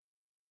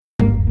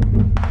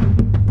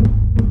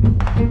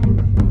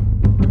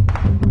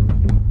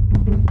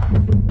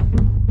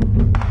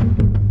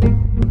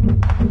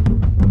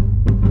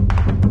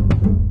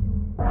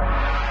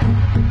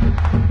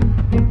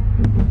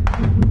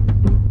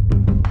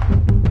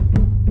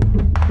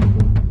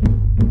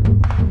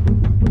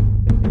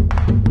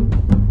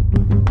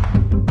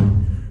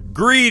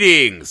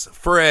Greetings,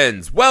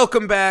 friends.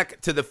 Welcome back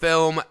to the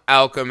Film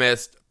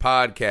Alchemist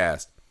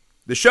podcast,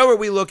 the show where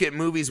we look at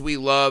movies we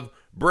love,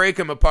 break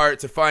them apart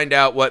to find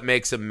out what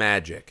makes them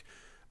magic.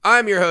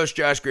 I'm your host,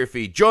 Josh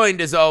Griffey, joined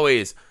as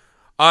always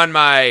on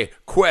my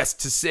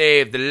quest to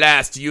save the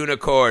last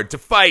unicorn, to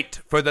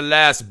fight for the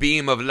last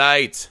beam of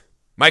light,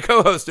 my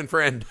co-host and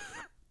friend,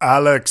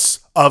 Alex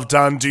of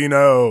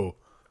Dandino.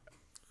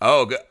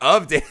 Oh,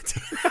 of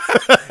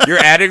Dandino. You're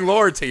adding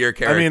lore to your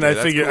character. I mean, I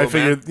figured,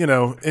 man. you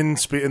know, in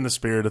the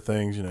spirit of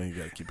things, you know, you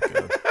got to keep it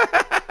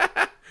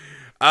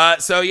going.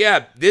 So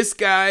yeah, this,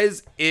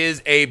 guys,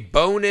 is a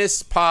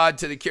bonus pod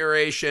to the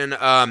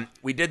curation.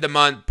 We did the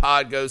month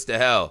Pod Goes to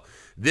Hell.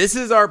 This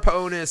is our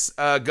bonus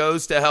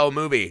Goes to Hell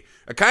movie.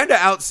 A kind of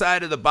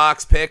outside of the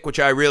box pick, which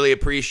I really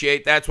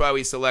appreciate. That's why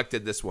we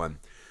selected this one.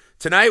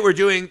 Tonight we're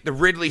doing the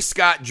Ridley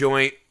Scott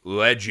joint,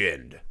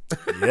 Legend.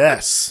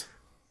 Yes.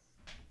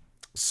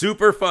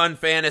 Super fun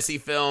fantasy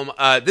film.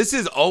 This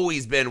has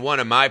always been one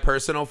of my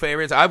personal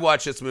favorites. I've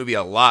watched this movie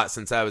a lot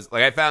since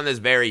I found this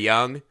very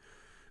young.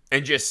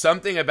 And just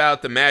something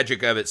about the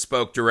magic of it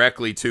spoke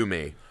directly to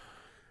me.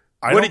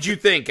 What did you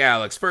think,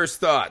 Alex?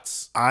 First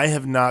thoughts. I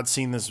have not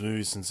seen this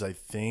movie since I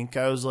think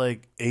I was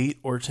like 8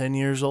 or 10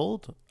 years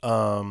old.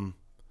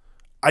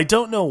 I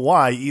don't know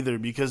why either,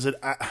 because it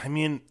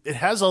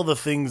has all the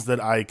things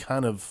that I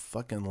kind of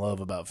fucking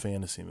love about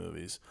fantasy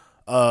movies.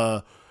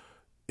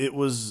 It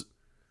was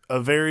a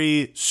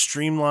very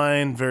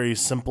streamlined, very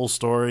simple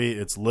story.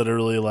 It's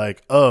literally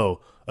like, oh,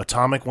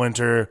 atomic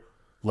winter,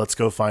 let's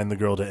go find the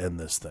girl to end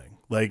this thing.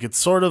 Like, it's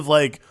sort of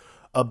like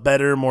a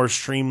better, more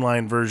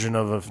streamlined version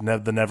of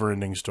the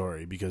Neverending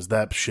Story, because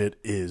that shit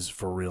is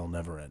for real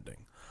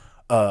never-ending.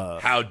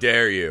 How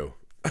dare you?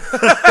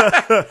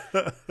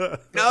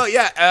 No,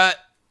 yeah,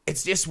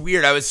 it's just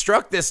weird. I was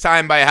struck this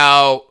time by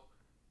how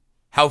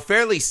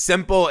fairly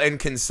simple and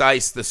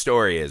concise the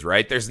story is,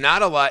 right? There's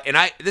not a lot, and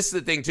this is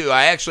the thing too,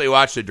 I actually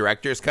watched the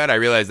director's cut. I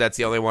realized that's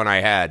the only one I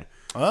had.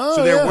 Oh,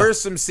 so there were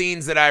some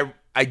scenes that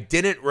I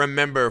didn't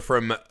remember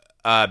from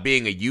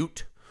being a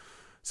Ute.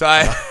 So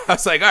I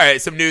was like, all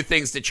right, some new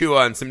things to chew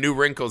on, some new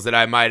wrinkles that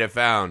I might have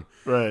found.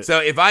 Right. So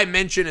if I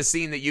mention a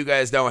scene that you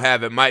guys don't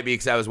have, it might be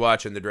because I was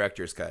watching the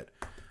director's cut.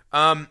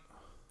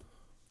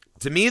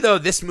 To me, though,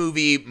 this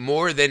movie,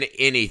 more than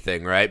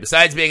anything, right,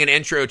 besides being an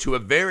intro to a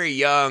very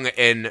young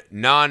and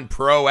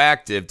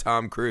non-proactive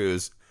Tom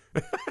Cruise.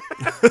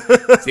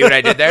 See what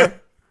I did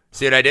there?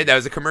 See what I did? That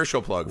was a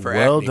commercial plug for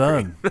Well Acne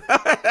done.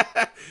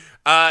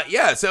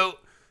 Yeah, so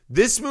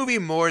this movie,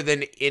 more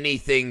than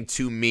anything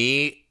to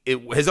me, it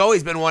has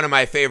always been one of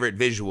my favorite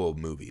visual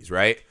movies,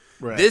 right?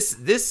 Right.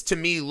 This to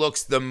me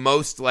looks the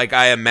most like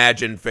I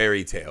imagine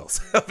fairy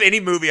tales of any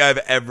movie I've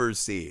ever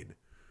seen.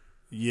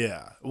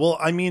 Yeah. Well,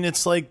 I mean,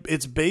 it's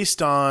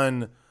based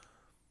on.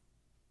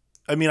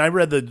 I mean, I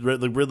read the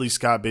Ridley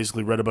Scott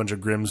basically read a bunch of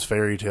Grimm's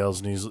fairy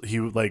tales, and he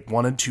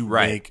wanted to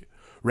make,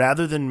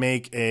 rather than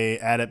make a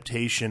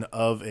adaptation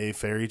of a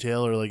fairy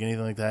tale or like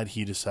anything like that,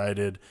 he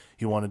decided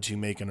he wanted to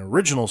make an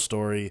original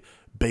story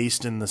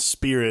based in the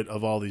spirit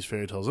of all these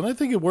fairy tales, and I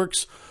think it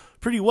works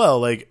pretty well.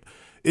 Like,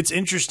 it's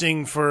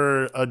interesting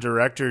for a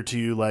director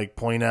to like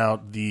point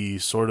out the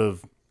sort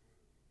of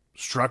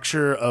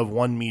structure of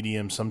one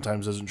medium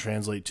sometimes doesn't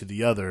translate to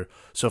the other.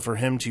 So for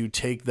him to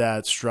take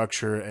that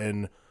structure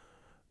and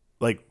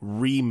like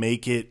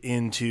remake it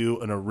into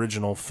an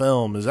original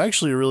film is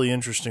actually a really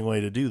interesting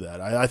way to do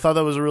that. I thought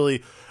that was a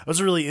really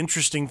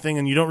interesting thing,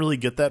 and you don't really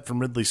get that from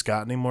Ridley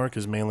Scott anymore,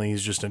 because mainly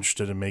he's just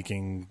interested in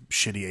making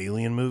shitty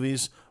alien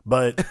movies.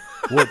 But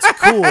what's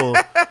cool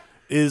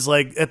is,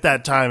 like, at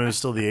that time, it was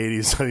still the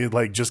 80s, so he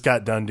like just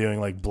got done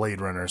doing like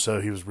Blade Runner, so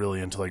he was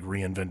really into like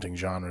reinventing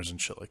genres and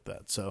shit like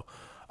that. So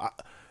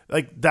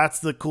like, that's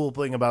the cool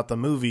thing about the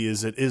movie,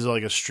 is it is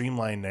like a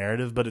streamlined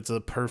narrative, but it's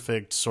a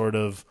perfect sort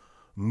of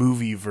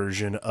movie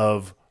version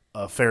of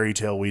a fairy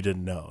tale we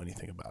didn't know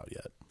anything about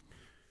yet.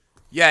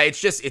 Yeah,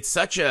 it's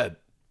such a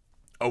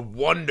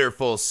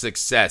wonderful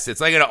success.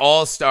 It's like an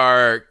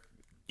all-star,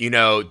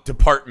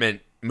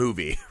 department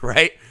movie,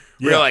 right?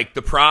 Yeah. Where, like,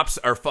 the props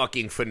are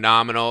fucking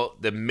phenomenal.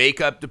 The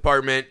makeup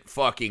department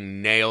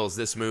fucking nails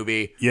this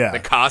movie. Yeah. The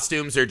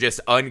costumes are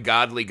just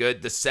ungodly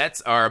good. The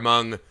sets are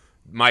among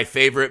my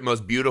favorite,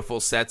 most beautiful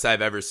sets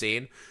I've ever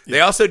seen. They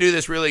also do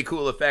this really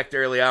cool effect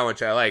early on,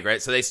 which I like, right?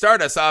 So they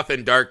start us off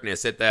in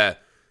darkness at the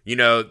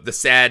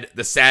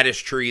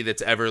saddest tree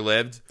that's ever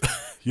lived.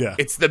 Yeah.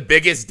 It's the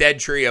biggest dead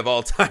tree of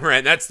all time, right?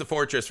 And that's the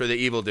fortress for the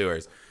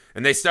evildoers.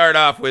 And they start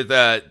off with,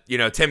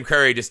 Tim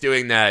Curry just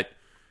doing that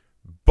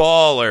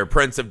baller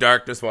Prince of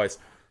Darkness voice.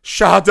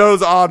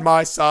 Shadows on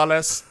my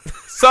solace,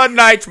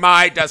 sunlight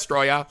my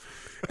destroyer.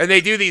 And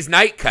they do these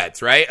night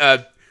cuts,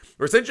 right?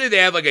 Where essentially they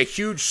have like a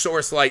huge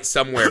source light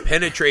somewhere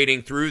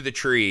penetrating through the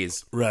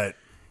trees. Right.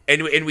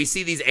 And we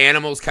see these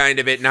animals kind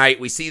of at night.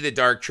 We see the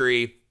dark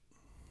tree.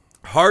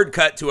 Hard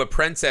cut to a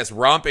princess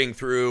romping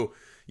through,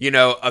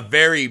 a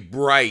very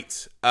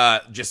bright,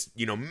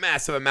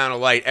 massive amount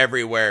of light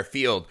everywhere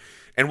field.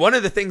 And one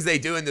of the things they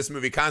do in this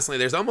movie constantly,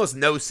 there's almost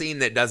no scene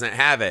that doesn't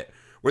have it,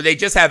 where they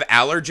just have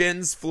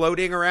allergens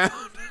floating around.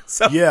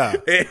 So yeah.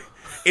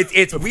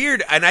 It's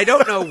weird, and I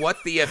don't know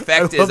what the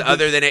effect is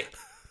other than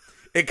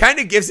it kind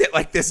of gives it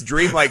like this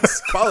dreamlike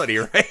quality,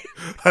 right?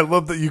 I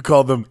love that you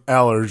call them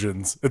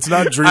allergens. It's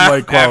not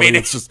dreamlike quality. I mean,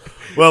 it's just,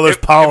 well, there's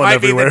pollen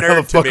everywhere. How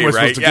the fuck me, am I supposed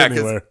right? to get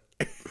anywhere?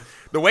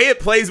 The way it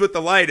plays with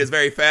the light is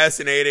very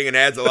fascinating and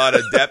adds a lot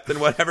of depth and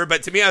whatever.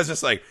 But to me, I was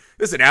just like,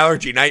 this is an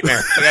allergy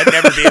nightmare. Like, I'd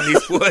never be in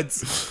these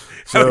woods.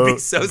 That would be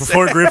so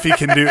before sad.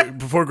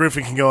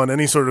 Griffey can go on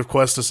any sort of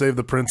quest to save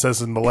the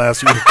princess and the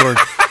last unicorn,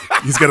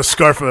 he's got to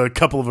scarf a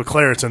couple of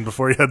Claritin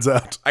before he heads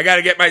out. I got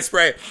to get my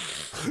spray.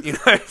 You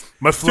know,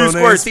 my 2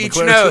 squirts each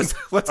nose.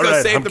 Let's All go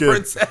right, save the good.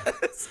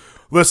 princess.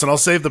 Listen, I'll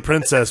save the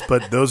princess,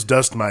 but those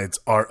dust mites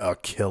are a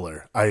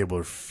killer. I will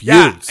refuse.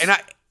 Yeah, and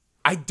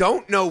I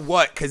don't know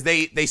what, because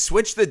they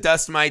switch the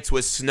dust mites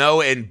with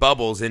snow and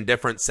bubbles in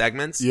different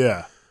segments.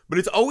 Yeah. But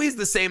it's always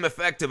the same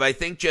effect of, I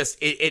think, just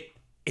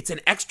it's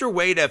an extra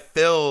way to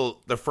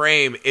fill the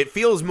frame. It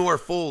feels more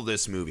full,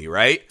 this movie,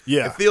 right?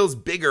 Yeah. It feels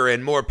bigger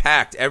and more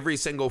packed, every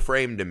single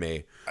frame to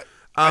me.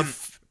 I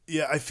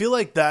feel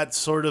like that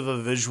sort of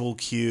a visual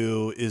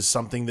cue is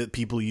something that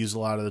people use a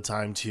lot of the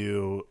time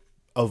to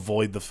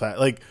avoid the fact,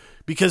 like,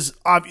 because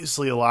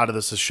obviously a lot of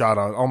this is shot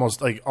on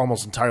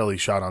almost entirely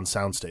shot on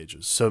sound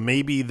stages. So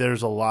maybe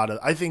there's a lot of,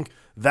 I think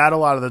that a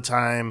lot of the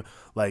time,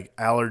 like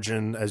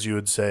allergen, as you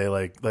would say,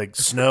 like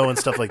snow and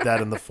stuff like that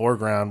in the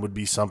foreground would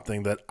be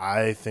something that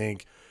I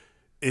think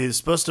is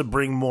supposed to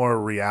bring more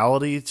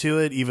reality to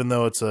it, even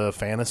though it's a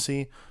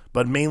fantasy.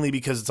 But mainly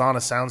because it's on a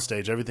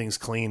soundstage, everything's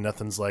clean,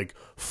 nothing's like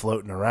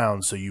floating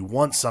around. So you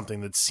want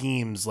something that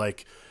seems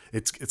like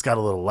it's got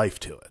a little life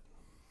to it.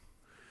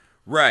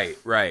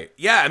 Right.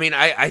 Yeah, I mean,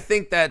 I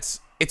think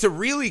it's a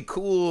really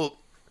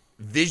cool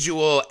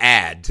visual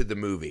add to the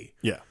movie.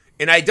 Yeah.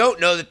 And I don't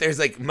know that there's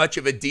like much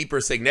of a deeper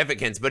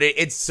significance, but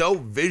it's so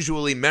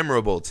visually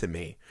memorable to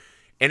me.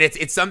 And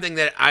it's something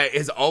that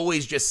has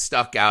always just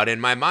stuck out in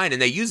my mind.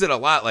 And they use it a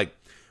lot, like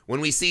when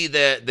we see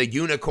the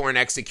unicorn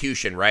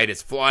execution, right?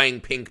 It's flying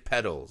pink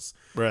petals.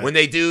 Right. When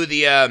they do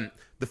the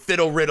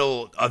fiddle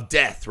riddle of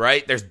death,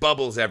 right? There's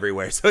bubbles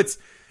everywhere. So it's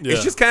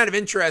just kind of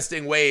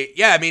interesting way.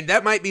 Yeah, I mean,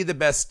 that might be the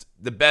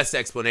best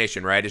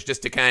explanation, right? It's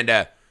just to kind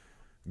of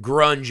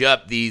grunge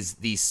up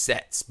these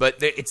sets. But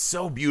it's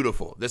so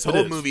beautiful. This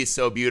whole movie is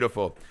so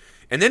beautiful.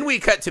 And then we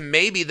cut to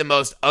maybe the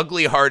most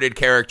ugly-hearted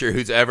character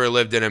who's ever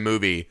lived in a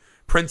movie,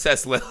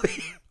 Princess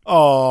Lily.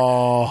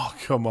 Oh,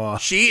 come on.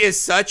 She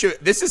is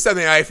this is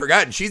something I had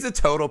forgotten. She's a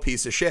total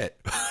piece of shit.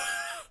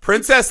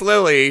 Princess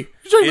Lily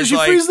is she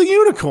like, frees the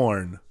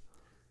unicorn.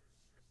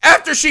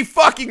 After she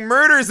fucking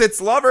murders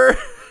its lover.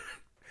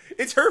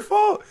 It's her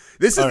fault.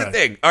 This is the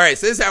thing. All right,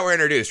 so this is how we're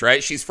introduced,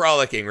 right? She's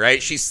frolicking,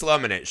 right? She's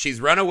slumming it. She's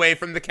run away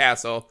from the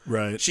castle.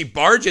 Right. She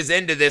barges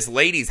into this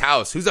lady's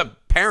house, who's a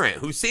parent,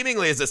 who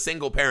seemingly is a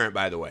single parent,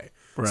 by the way.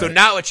 Right. So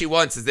not what she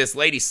wants is this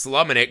lady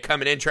slumming it,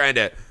 coming in trying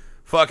to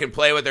fucking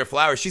play with her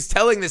flowers. She's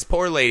telling this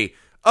poor lady,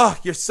 oh,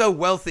 you're so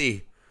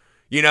wealthy,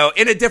 you know,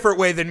 in a different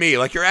way than me.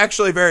 Like, you're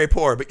actually very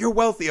poor, but you're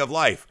wealthy of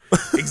life.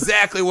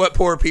 Exactly what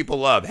poor people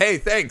love. Hey,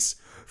 thanks,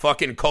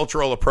 fucking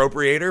cultural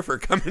appropriator, for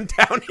coming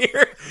down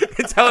here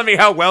and telling me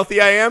how wealthy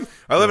I am.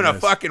 I live in a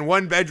fucking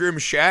 1-bedroom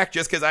shack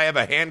just because I have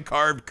a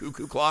hand-carved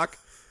cuckoo clock.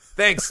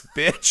 Thanks,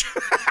 bitch.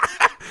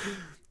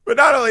 But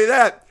not only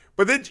that,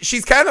 but then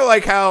she's kind of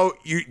like how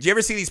do you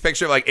ever see these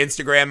pictures of like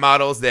Instagram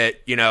models that,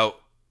 you know,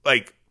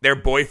 like their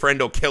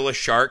boyfriend will kill a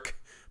shark,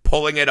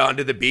 pulling it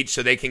onto the beach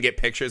so they can get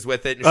pictures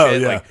with it and shit. Oh,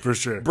 yeah, like, for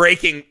sure.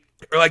 Breaking,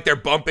 or like they're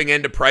bumping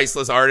into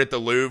priceless art at the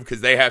Louvre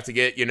because they have to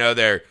get, you know,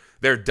 their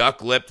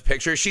duck-lipped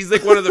picture. She's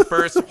like one of the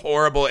first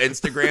horrible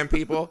Instagram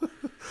people.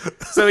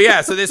 So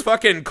this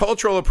fucking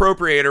cultural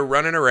appropriator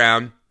running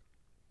around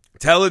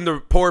telling the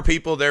poor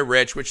people they're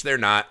rich, which they're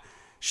not.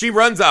 She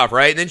runs off,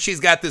 right? And then she's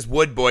got this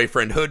wood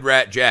boyfriend, Hood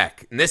Rat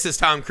Jack. And this is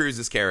Tom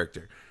Cruise's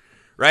character,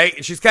 right?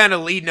 And she's kind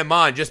of leading him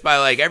on just by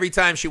like every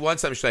time she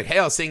wants something, she's like, hey,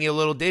 I'll sing you a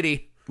little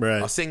ditty.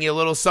 Right. I'll sing you a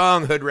little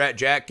song, Hood Rat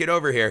Jack. Get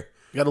over here.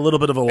 Got a little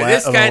bit of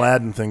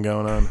Aladdin thing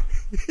going on.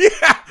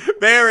 Yeah,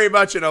 very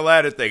much an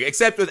Aladdin thing,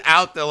 except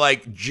without the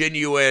like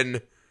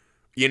genuine,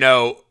 you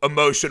know,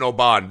 emotional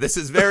bond. This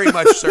is very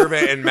much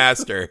servant and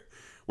master,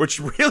 which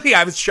really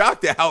I was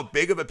shocked at how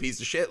big of a piece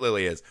of shit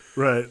Lily is.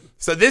 Right.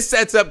 So this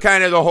sets up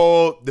kind of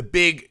the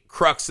big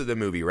crux of the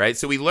movie, right?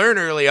 So we learn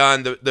early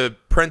on the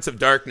Prince of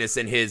Darkness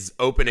in his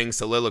opening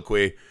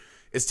soliloquy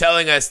is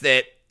telling us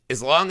that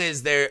as long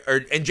as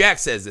and Jack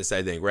says this,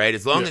 I think, right?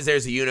 As long as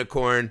there's a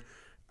unicorn,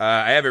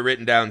 I have it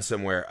written down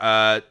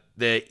somewhere,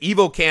 the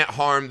evil can't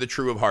harm the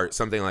true of heart,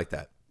 something like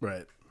that.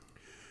 Right.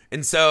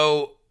 And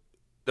so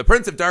the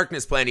Prince of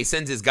Darkness plan, he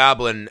sends his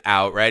goblin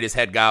out, right? His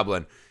head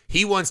goblin.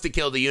 He wants to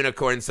kill the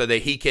unicorn so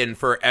that he can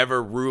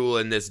forever rule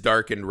in this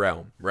darkened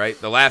realm, right?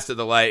 The last of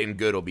the light and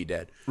good will be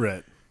dead.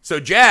 Right. So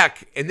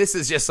Jack, and this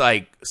is just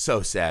like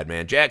so sad,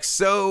 man. Jack's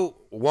so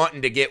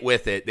wanting to get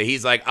with it that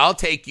he's like, I'll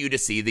take you to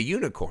see the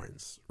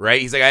unicorns,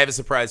 right? He's like, I have a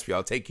surprise for you.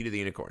 I'll take you to the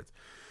unicorns.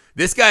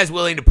 This guy's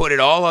willing to put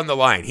it all on the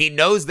line. He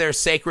knows they're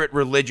sacred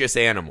religious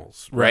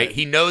animals, right?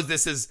 He knows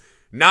this is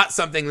not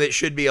something that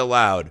should be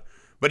allowed.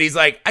 But he's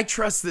like, I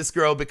trust this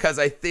girl because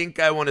I think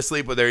I want to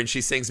sleep with her, and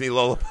she sings me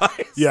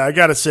lullabies. Yeah, I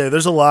gotta say,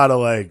 there's a lot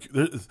of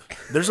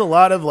there's a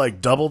lot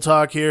of double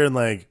talk here, and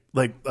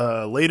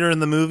later in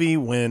the movie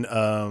when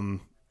the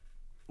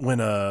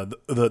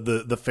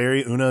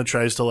fairy Una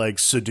tries to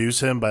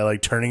seduce him by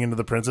turning into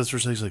the princess,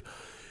 he's like,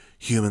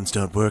 humans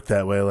don't work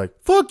that way.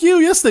 Like, fuck you,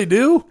 yes they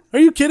do. Are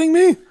you kidding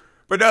me?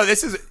 But no,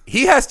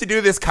 he has to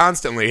do this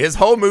constantly. His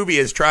whole movie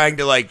is trying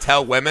to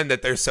tell women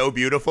that they're so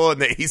beautiful and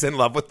that he's in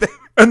love with them.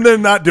 And they're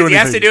not doing anything. He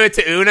has to do it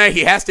to Una. He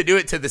has to do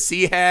it to the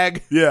sea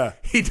hag. Yeah.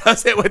 He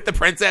does it with the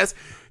princess.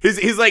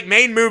 His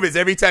main move is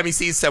every time he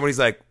sees someone, he's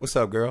like, what's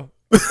up, girl?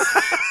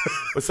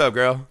 What's up,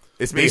 girl?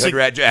 It's me, Hood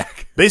Rat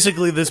Jack.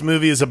 Basically, this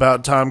movie is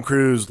about Tom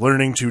Cruise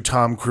learning to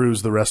Tom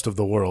Cruise the rest of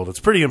the world. It's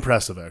pretty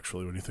impressive,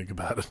 actually, when you think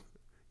about it.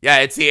 Yeah,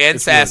 it's the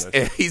ancestor.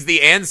 Really nice. He's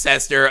the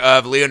ancestor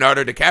of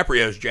Leonardo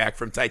DiCaprio's Jack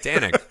from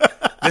Titanic.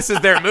 This is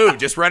their move,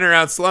 just running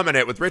around slumming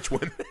it with rich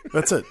women.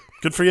 That's it.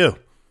 Good for you.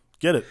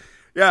 Get it.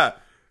 Yeah.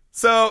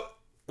 So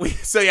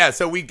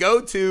we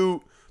go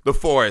to the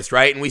forest,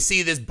 right? And we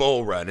see this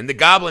bull run, and the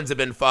goblins have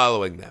been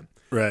following them.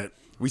 Right.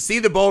 We see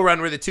the bull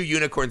run where the two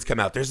unicorns come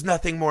out. There's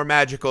nothing more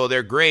magical.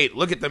 They're great.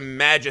 Look at the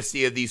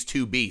majesty of these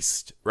two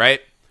beasts,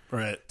 right?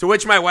 Right. To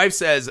which my wife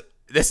says,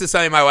 this is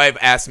something my wife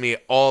asks me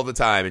all the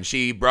time, and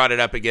she brought it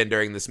up again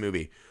during this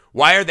movie.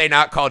 Why are they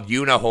not called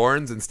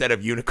unihorns instead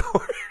of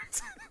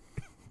unicorns?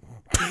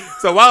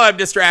 So while I'm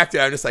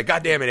distracted, I'm just like,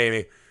 God damn it,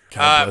 Amy.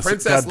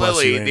 Princess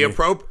Lily,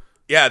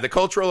 the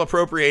cultural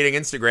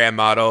appropriating Instagram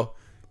model,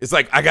 is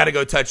like, I got to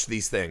go touch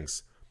these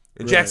things.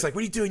 And Jack's like,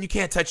 what are you doing? You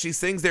can't touch these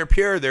things. They're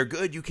pure. They're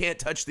good. You can't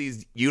touch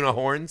these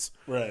unihorns.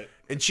 Right.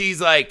 And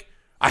she's like,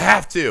 I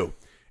have to.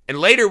 And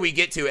later we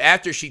get to,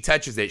 after she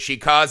touches it, she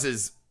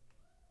causes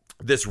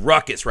this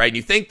ruckus, right? And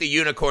you think the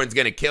unicorn's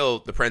going to kill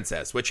the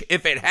princess, which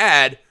if it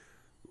had,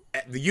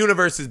 the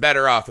universe is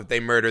better off if they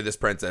murder this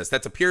princess.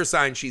 That's a pure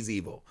sign she's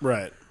evil.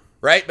 Right.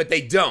 Right? But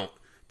they don't.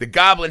 The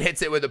goblin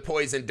hits it with a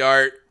poison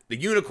dart. The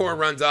unicorn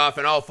runs off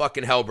and all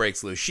fucking hell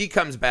breaks loose. She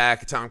comes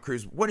back. Tom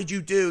Cruise, what did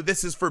you do?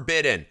 This is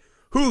forbidden.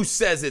 Who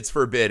says it's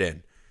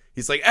forbidden?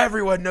 He's like,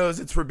 everyone knows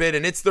it's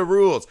forbidden. It's the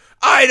rules.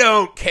 I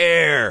don't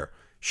care.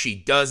 She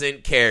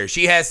doesn't care.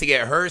 She has to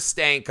get her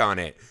stank on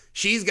it.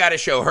 She's got to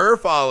show her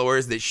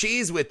followers that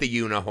she's with the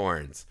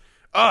unihorns.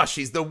 Oh,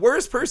 she's the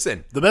worst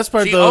person. The best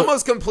part, she though,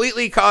 almost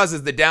completely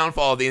causes the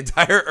downfall of the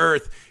entire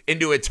Earth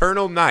into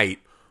eternal night.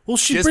 Well,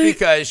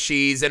 because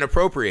she's an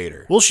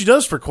appropriator. Well, she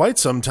does for quite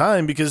some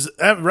time, because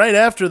right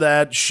after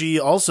that, she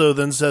also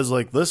then says,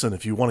 listen,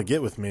 if you want to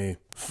get with me,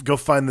 go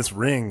find this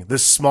ring,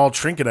 this small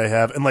trinket I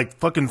have, and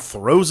fucking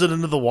throws it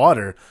into the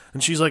water.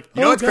 And she's like,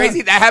 you know what's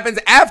crazy? That happens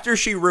after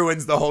she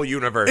ruins the whole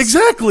universe.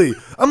 Exactly.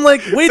 I'm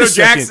like, wait a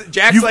second.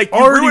 Jack's like,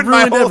 you ruined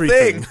my whole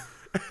thing.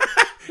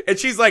 And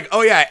she's like,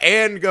 oh yeah,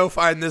 and go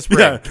find this ring.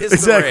 Yeah, Kiss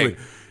exactly. The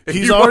ring.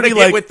 He's already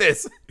with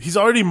this. He's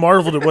already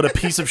marveled at what a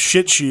piece of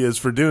shit she is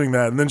for doing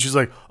that. And then she's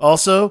like,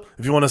 also,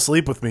 if you want to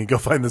sleep with me, go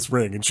find this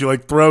ring. And she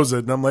throws it.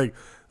 And I'm like,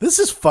 this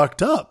is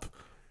fucked up.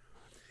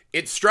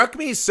 It struck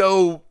me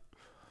so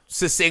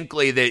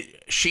succinctly that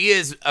she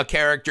is a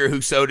character who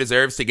so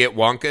deserves to get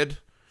wonked.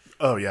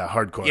 Oh yeah,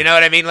 hardcore. You know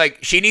what I mean?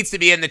 She needs to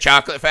be in the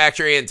chocolate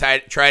factory and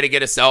try to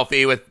get a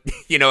selfie with,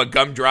 a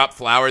gumdrop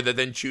flower that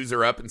then chews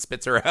her up and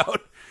spits her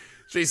out.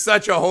 She's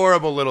such a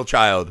horrible little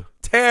child.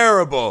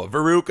 Terrible.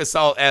 Veruca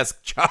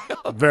Salt-esque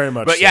child. Very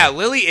much But so. yeah,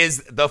 Lily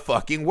is the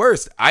fucking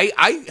worst.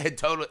 I had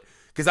totally...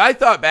 Because I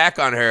thought back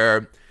on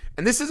her,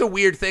 and this is a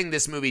weird thing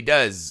this movie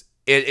does.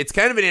 It's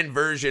kind of an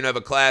inversion of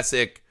a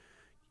classic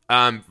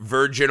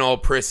virginal,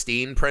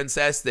 pristine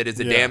princess that is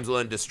a damsel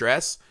in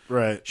distress.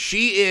 Right.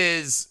 She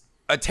is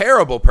a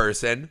terrible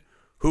person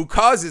who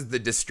causes the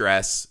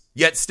distress,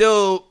 yet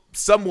still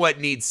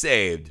somewhat needs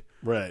saved.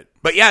 Right.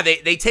 But yeah,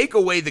 they take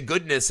away the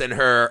goodness in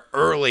her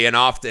early and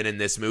often in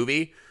this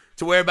movie,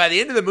 to where by the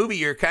end of the movie,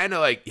 you're kind of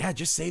like, yeah,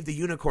 just save the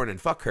unicorn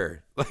and fuck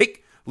her.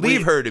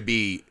 Leave her to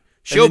be.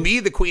 She'll be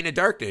the queen of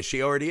darkness.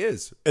 She already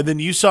is. And then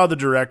you saw the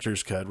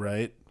director's cut,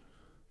 right?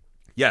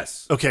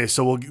 Yes. Okay,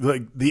 so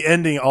the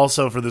ending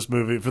also for this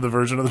movie, for the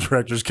version of the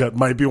director's cut,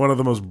 might be one of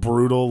the most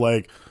brutal,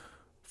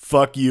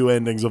 fuck you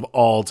endings of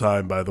all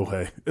time, by the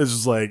way.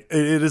 It's just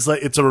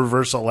it's a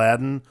reverse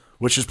Aladdin,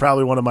 which is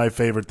probably one of my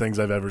favorite things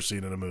I've ever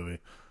seen in a movie.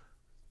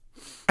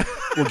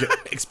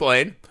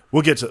 Explain.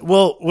 We'll get to it.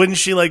 Well, when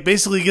she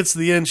basically gets to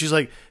the end, she's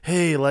like,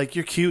 hey,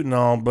 you're cute and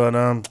all, but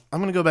I'm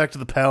going to go back to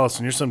the palace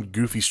and you're some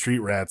goofy street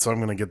rat, so I'm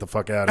going to get the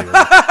fuck out of here.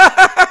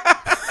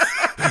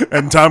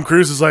 And Tom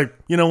Cruise is like,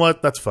 you know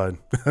what? That's fine.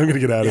 I'm going to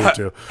get out of here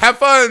too. Have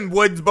fun,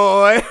 Woods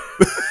boy.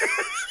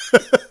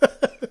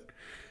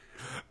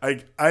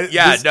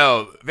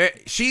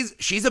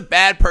 She's a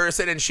bad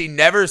person, and she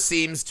never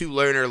seems to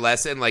learn her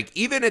lesson.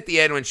 Even at the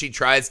end when she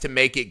tries to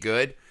make it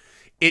good,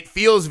 it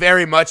feels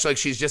very much like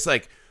she's just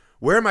like,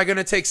 where am I going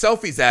to take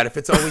selfies at if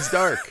it's always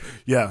dark?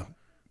 Yeah.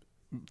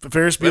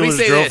 Ferris Bueller's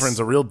girlfriend's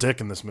a real dick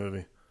in this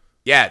movie.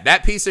 Yeah,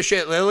 that piece of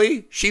shit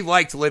Lily, she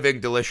liked living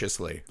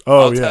deliciously.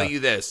 Oh, I'll tell you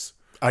this.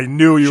 I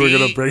knew you were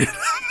going to bring it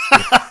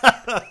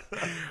up.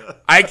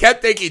 I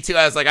kept thinking too.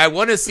 I was like, I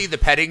want to see the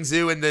petting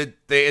zoo in the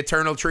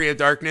Eternal Tree of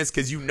Darkness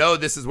because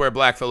this is where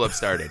Black Phillip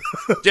started.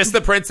 Just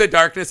the Prince of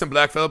Darkness and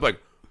Black Phillip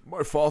like,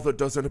 my father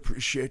doesn't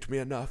appreciate me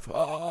enough.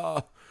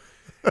 Ah.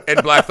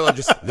 And Black Phillip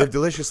just live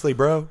deliciously,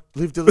 bro.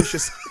 Live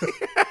deliciously.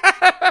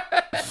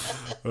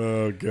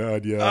 Oh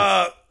God,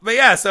 yeah. But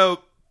yeah,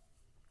 so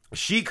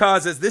she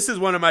causes. This is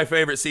one of my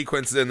favorite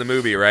sequences in the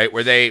movie, right?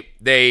 Where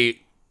they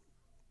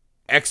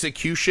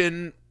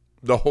execution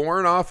the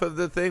horn off of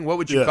the thing. What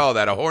would you call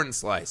that? A horn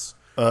slice,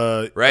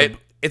 right?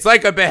 It's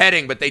like a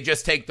beheading, but they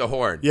just take the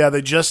horn. Yeah,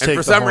 they just take for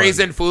the some horn.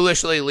 reason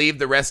foolishly leave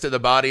the rest of the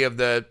body of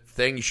the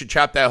thing. You should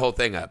chop that whole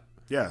thing up.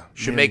 Yeah,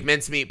 should make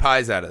mincemeat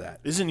pies out of that.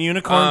 Isn't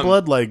unicorn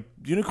blood like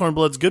unicorn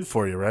blood's good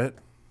for you, right?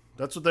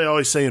 That's what they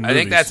always say in movies. I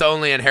think that's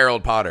only in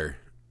Harold Potter.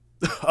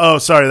 Oh,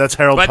 sorry, that's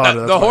Harold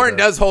Potter. But the horn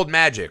does hold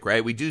magic,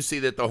 right? We do see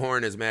that the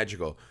horn is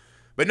magical.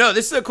 But no,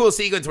 this is a cool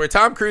sequence where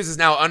Tom Cruise is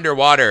now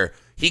underwater.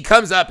 He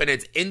comes up and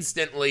it's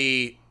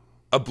instantly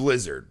a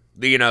blizzard.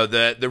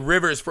 The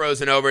river's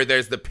frozen over.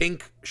 There's the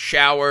pink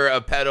shower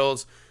of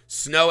petals,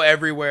 snow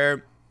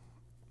everywhere.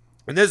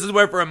 And this is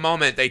where for a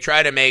moment they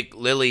try to make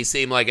Lily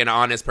seem like an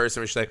honest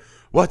person. Where she's like,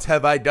 what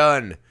have I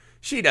done?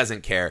 She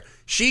doesn't care.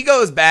 She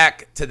goes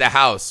back to the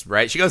house,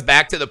 right? She goes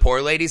back to the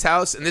poor lady's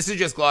house. And this is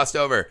just glossed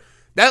over.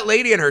 That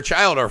lady and her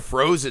child are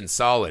frozen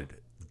solid,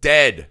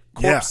 dead,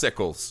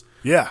 corpsicles.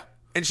 Yeah.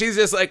 And she's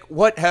just like,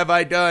 what have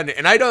I done?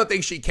 And I don't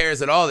think she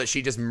cares at all that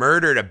she just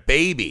murdered a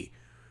baby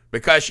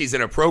because she's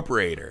an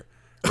appropriator,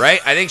 right?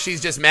 I think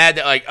she's just mad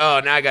that like,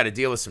 oh, now I got to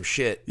deal with some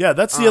shit. Yeah,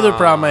 that's the other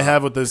problem I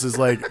have with this is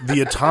like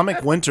the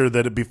atomic winter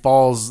that it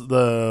befalls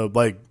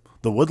the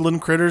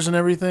woodland critters and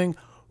everything.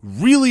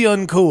 Really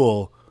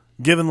uncool,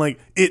 given like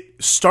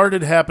it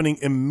started happening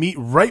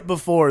right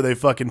before they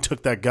fucking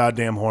took that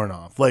goddamn horn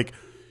off. Like,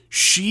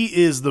 she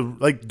is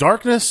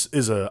Darkness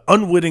is a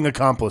unwitting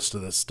accomplice to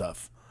this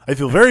stuff. I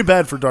feel very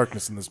bad for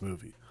Darkness in this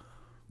movie.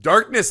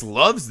 Darkness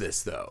loves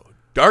this, though.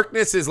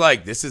 Darkness is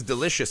like, this is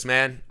delicious,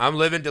 man. I'm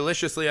living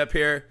deliciously up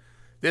here.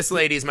 This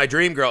lady's my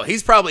dream girl.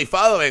 He's probably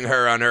following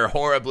her on her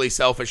horribly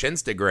selfish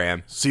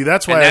Instagram. See,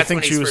 that's why I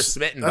think she was.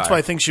 That's why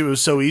I think she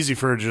was so easy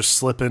for her to just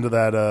slip into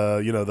that,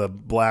 the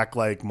black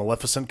like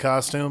Maleficent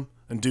costume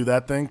and do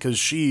that thing because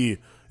she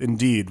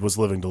indeed was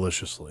living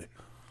deliciously.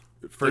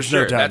 For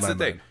sure, that's the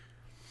thing.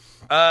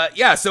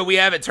 Yeah, so we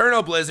have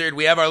Eternal Blizzard.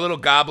 We have our little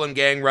goblin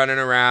gang running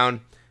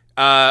around.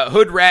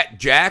 Hood Rat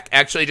Jack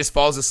actually just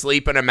falls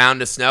asleep in a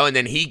mound of snow, and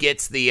then he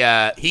gets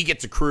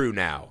a crew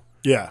now.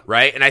 Yeah.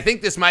 Right? And I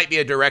think this might be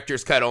a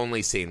director's cut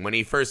only scene when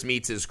he first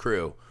meets his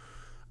crew.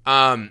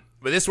 But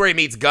this is where he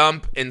meets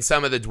Gump and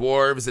some of the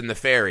dwarves and the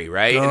fairy,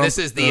 right? Gump, and this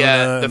is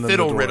the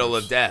fiddle riddle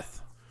of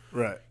death.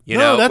 Right.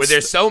 Where they're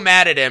so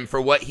mad at him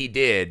for what he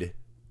did.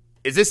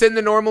 Is this in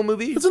the normal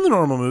movie? It's in the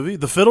normal movie.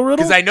 The fiddle riddle?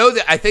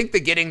 Because I think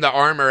the getting the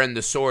armor and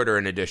the sword are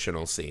an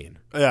additional scene.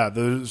 Yeah,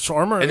 the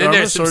armor and then armor,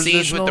 there's some scenes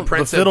additional. with the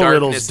Prince of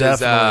Darkness's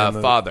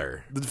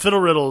father. The fiddle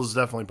riddle is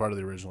definitely part of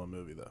the original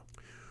movie, though.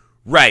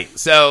 Right.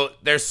 So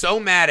they're so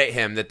mad at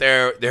him that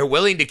they're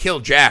willing to kill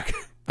Jack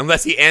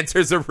unless he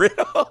answers a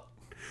riddle.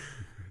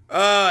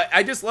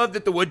 I just love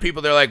that the wood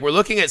people, they're like, we're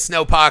looking at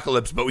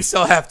Snowpocalypse, but we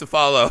still have to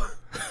follow.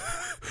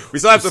 We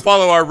still have to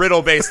follow our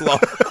riddle-based law.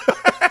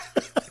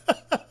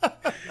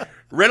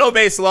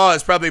 Riddle-based law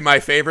is probably my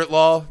favorite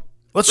law.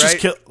 Let's right?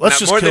 just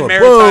more kill than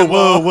him.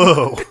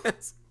 Whoa.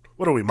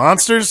 What are we,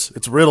 monsters?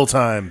 It's riddle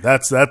time.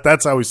 That's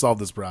how we solve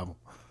this problem.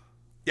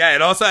 Yeah,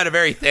 it also had a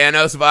very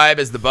Thanos vibe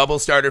as the bubble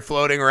started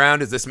floating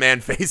around as this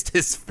man faced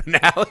his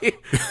finale.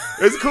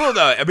 It was cool,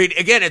 though. I mean,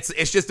 again, it's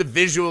just a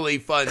visually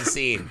fun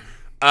scene.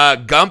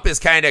 Gump is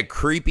kind of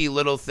creepy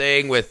little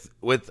thing with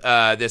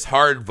this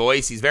hard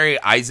voice. He's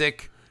very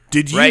Isaac.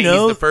 Did you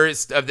know he's the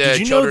first of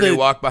the children who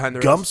walk behind the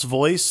rails? Gump's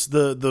voice,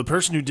 the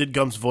person who did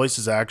Gump's voice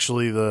is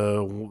actually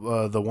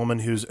the woman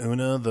who's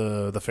Una,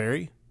 the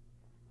fairy?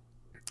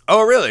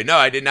 Oh, really? No,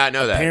 I did not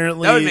know that.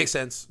 Apparently, that would make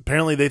sense.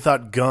 Apparently, they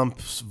thought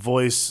Gump's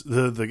voice,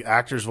 the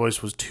actor's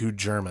voice, was too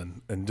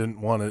German and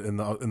didn't want it in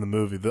the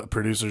movie. The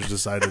producers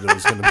decided it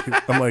was going to be.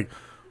 I'm like,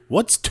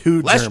 what's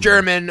too less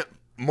German,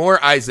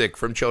 more Isaac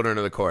from Children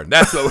of the Corn?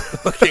 That's what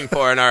we're looking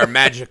for in our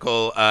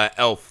magical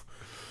elf.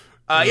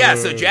 Yeah,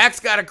 so Jack's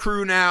got a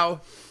crew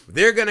now.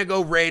 They're going to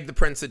go raid the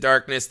Prince of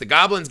Darkness. The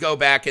goblins go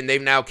back, and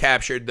they've now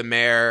captured the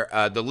mayor,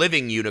 the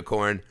living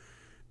unicorn,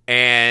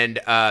 and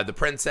the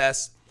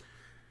princess.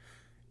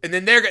 And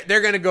then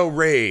they're going to go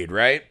raid,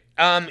 right?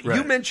 Right?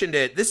 You mentioned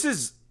it. This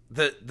is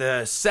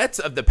the sets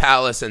of the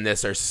palace in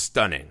this are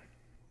stunning.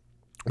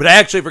 But I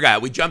actually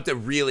forgot. We jumped a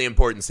really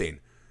important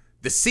scene.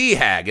 The sea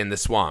hag in the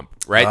swamp,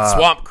 right? The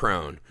swamp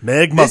crone.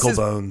 Meg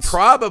Mucklebones. This is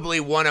probably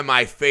one of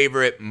my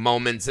favorite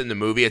moments in the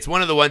movie. It's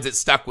one of the ones that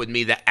stuck with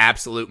me the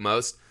absolute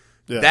most.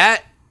 Yeah.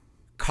 That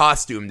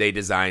costume they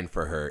designed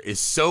for her is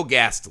so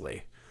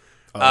ghastly.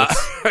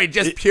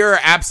 Just pure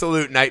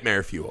absolute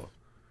nightmare fuel.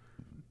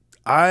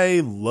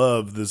 I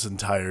love this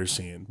entire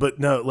scene. But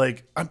no,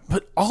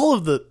 but all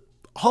the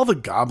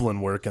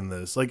goblin work in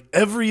this, like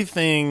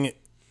everything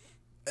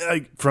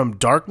like from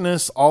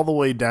darkness all the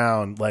way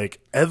down, like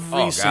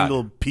every God.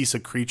 single piece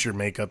of creature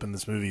makeup in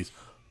this movie is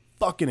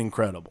fucking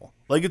incredible.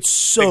 Like it's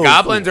so The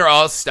goblins cool. are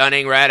all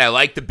stunning, right? I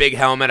like the big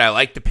helmet. I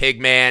like the pig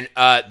man.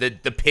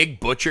 The pig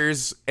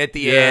butchers at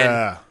the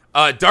end.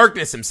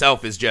 Darkness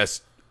himself is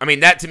just, I mean,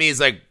 that to me is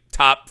like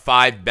top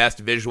 5 best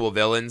visual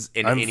villains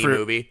in any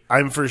movie.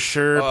 I'm for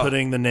sure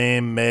putting the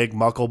name Meg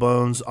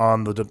Mucklebones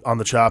on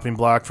the chopping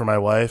block for my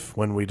wife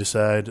when we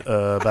decide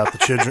about the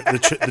children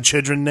the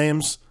children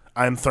names.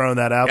 I'm throwing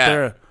that out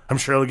there. I'm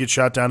sure it'll get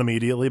shot down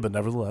immediately, but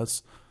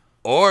nevertheless.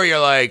 Or you're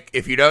like,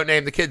 if you don't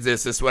name the kids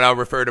this is what I'll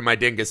refer to my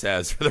dingus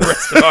as for the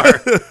rest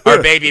of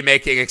our baby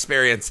making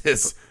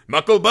experiences.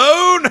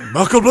 Mucklebone!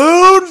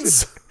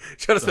 Mucklebones!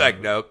 Just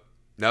like, nope,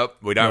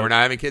 we're not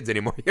having kids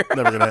anymore here.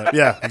 Never gonna happen.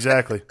 Yeah,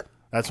 exactly.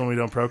 That's when we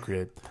don't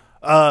procreate.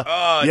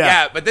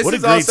 Yeah, but this What a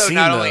is great also scene,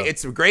 not only, though.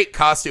 it's great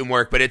costume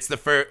work, but it's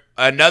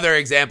another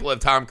example of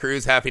Tom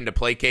Cruise having to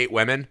placate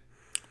women.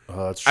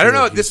 That's I don't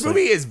true. know. This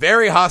movie is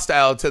very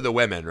hostile to the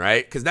women,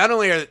 right? Because not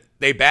only are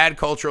they bad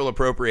cultural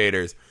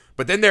appropriators,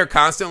 but then they're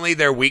constantly,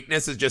 their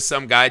weakness is just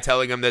some guy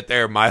telling them that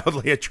they're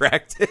mildly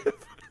attractive.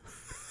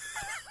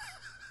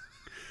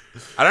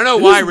 I don't know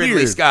why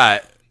Ridley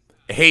Scott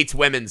hates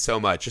women so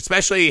much,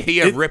 especially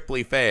he of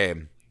Ripley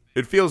fame.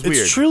 It feels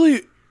weird.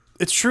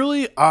 It's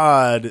truly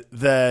odd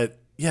that,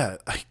 yeah,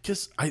 I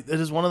guess it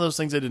is one of those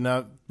things I did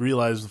not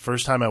realize the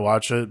first time I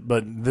watched it,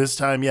 but this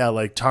time, yeah,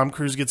 like Tom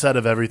Cruise gets out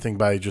of everything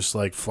by just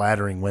like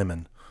flattering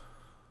women.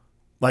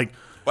 Like,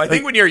 well, I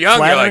think when you're young,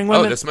 you're like,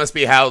 women, oh, this must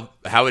be how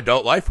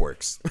adult life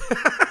works.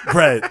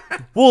 Right.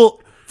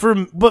 Well, for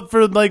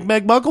like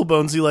Meg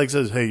Mucklebones, he like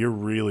says, "Hey, you're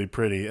really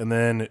pretty," and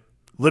then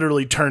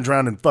literally turns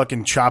around and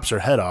fucking chops her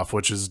head off,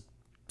 which is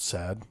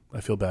sad.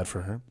 I feel bad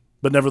for her,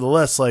 but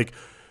nevertheless, like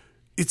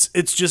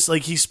it's just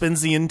like he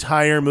spends the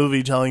entire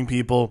movie telling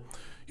people,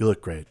 "You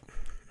look great,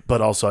 but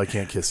also I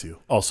can't kiss you.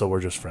 Also,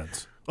 we're just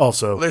friends."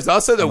 Also, there's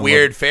also the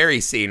weird fairy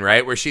scene,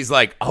 right, where she's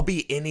like, "I'll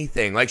be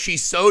anything." Like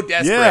she's so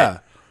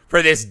desperate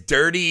for this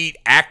dirty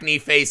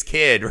acne-faced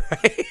kid,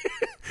 right,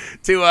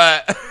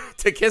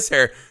 to kiss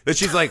her that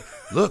she's like,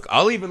 "Look,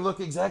 I'll even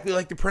look exactly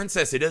like the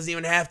princess. It doesn't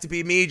even have to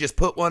be me. Just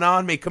put one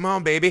on me. Come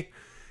on, baby."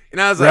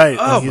 And I was like,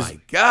 "Oh my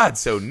god,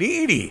 so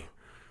needy."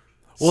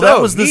 Well, so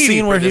that was the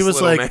scene where he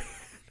was like,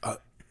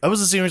 that was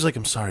the scene where he's like,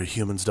 "I'm sorry,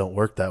 humans don't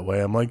work that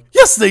way." I'm like,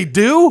 "Yes, they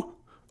do.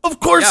 Of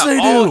course they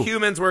do." All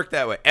humans work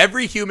that way.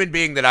 Every human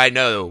being that I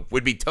know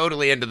would be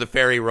totally into the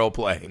fairy role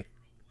playing.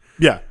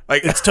 Yeah,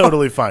 like it's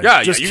totally fine.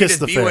 Yeah, just kiss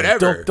the fairy.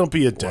 Whatever. Don't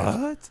be a dick.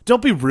 What?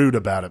 Don't be rude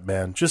about it,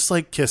 man. Just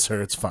like kiss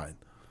her. It's fine.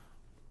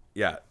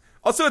 Yeah.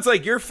 Also, it's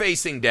like you're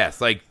facing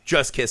death. Like,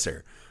 just kiss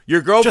her.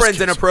 Your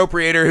girlfriend's an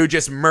appropriator who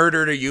just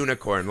murdered a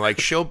unicorn. Like,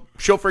 she'll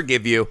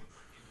forgive you.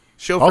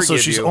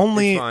 She's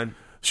only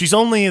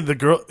the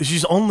girl.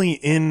 She's only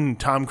in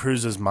Tom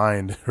Cruise's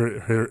mind,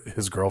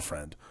 his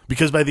girlfriend.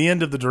 Because by the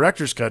end of the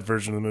director's cut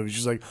version of the movie,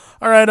 she's like,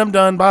 "All right, I'm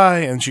done. Bye,"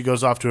 and she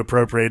goes off to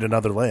appropriate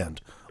another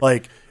land.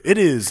 Like, it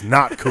is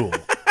not cool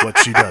what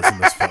she does in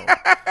this film.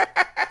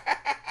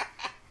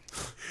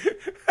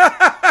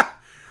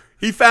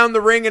 He found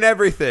the ring and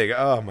everything.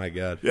 Oh my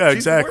god. Yeah,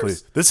 exactly.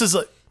 This is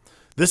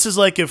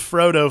like if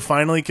Frodo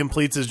finally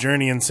completes his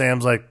journey and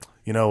Sam's like,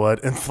 "You know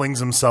what?" and flings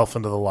himself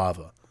into the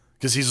lava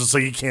because he's just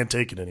like he can't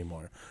take it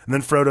anymore. And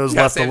then Frodo's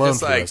left Sam's alone. Just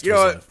for like, the rest you of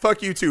know his what? life.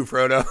 Fuck you too,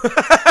 Frodo.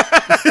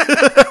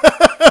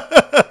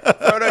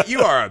 Frodo,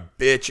 you are a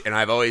bitch, and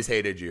I've always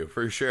hated you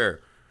for sure.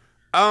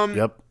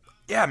 Yep.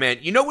 Yeah, man.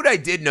 You know what I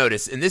did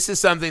notice, and this is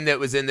something that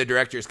was in the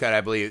director's cut,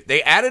 I believe.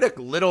 They added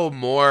a little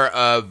more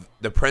of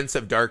the Prince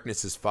of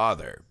Darkness's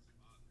father,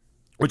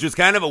 which was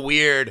kind of a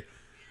weird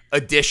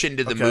addition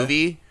to the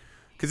movie.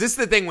 Because this is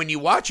the thing, when you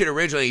watch it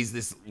originally, he's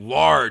this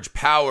large,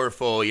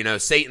 powerful,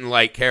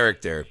 Satan-like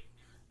character.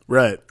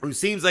 Right. Who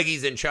seems like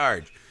he's in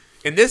charge.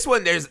 In this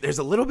one, there's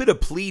a little bit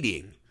of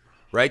pleading,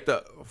 right?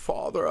 The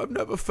father, I've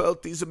never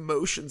felt these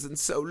emotions in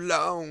so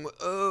long.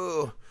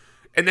 Oh.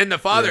 And then the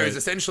father is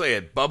essentially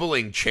a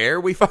bubbling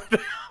chair, we find out.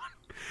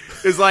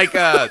 Is like,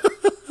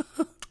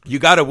 you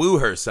gotta woo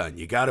her, son.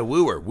 You gotta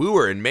woo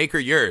her and make her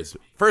yours.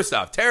 First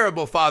off,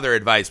 terrible father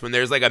advice when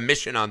there's like a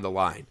mission on the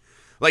line.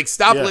 Like,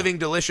 stop living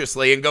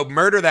deliciously and go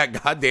murder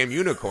that goddamn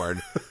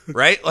unicorn,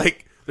 right?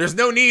 Like, there's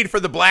no need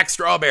for the black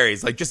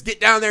strawberries. Like, just get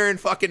down there and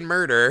fucking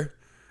murder,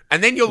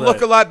 and then you'll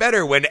look a lot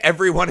better when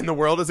everyone in the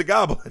world is a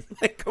goblin.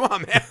 Like, come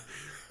on, man.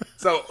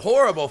 So,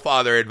 horrible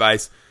father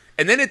advice.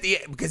 And then at the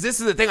end, because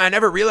this is the thing I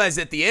never realized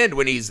at the end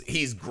when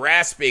he's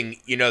grasping,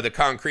 the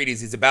concrete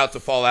as he's about to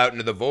fall out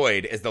into the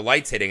void as the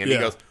light's hitting him. He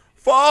goes,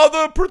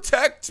 "Father,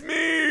 protect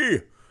me."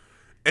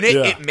 And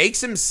it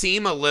makes him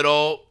seem a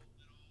little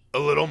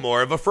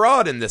more of a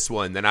fraud in this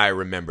one than I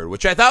remembered,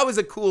 which I thought was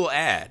a cool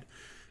ad.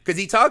 Because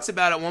he talks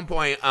about at one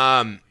point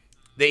that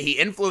he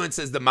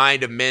influences the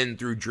mind of men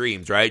through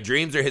dreams, right?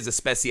 Dreams are his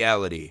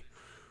speciality,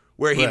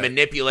 where he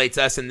manipulates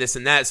us and this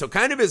and that. So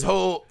kind of his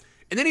whole...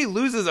 And then he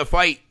loses a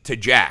fight to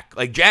Jack.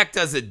 Like, Jack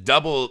does a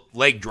double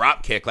leg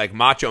drop kick, like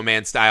Macho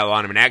Man style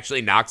on him, and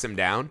actually knocks him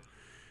down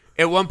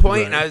at one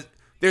point. And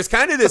there's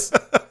kind of this...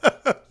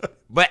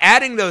 But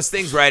adding those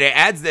things, right, it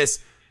adds this...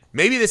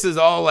 maybe this is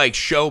all like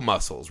show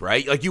muscles,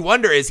 right? Like you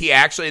wonder, is he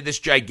actually this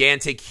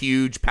gigantic,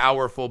 huge,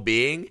 powerful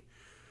being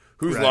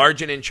who's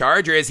large and in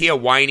charge, or is he a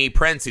whiny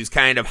prince who's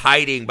kind of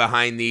hiding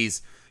behind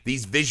these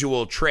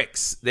visual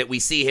tricks that we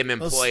see him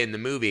employ in the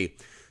movie?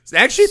 So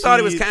I actually thought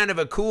it was kind of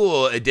a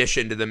cool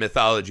addition to the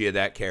mythology of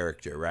that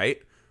character,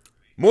 right?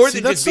 More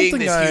than just being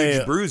this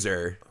huge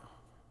bruiser.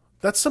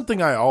 That's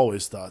something I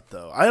always thought,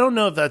 though. I don't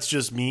know if that's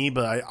just me,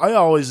 but I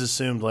always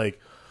assumed, like,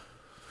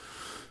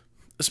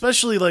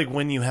 especially like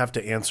when you have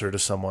to answer to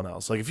someone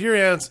else, like if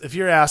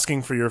you're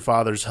asking for your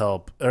father's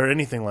help or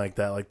anything like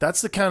that, like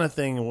that's the kind of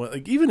thing.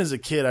 Like even as a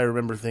kid, I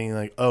remember thinking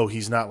like, oh,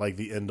 he's not like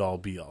the end all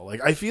be all.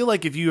 Like I feel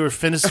like if you are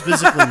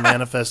physically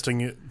manifesting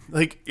it,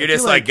 like you're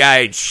just like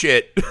guy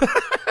shit.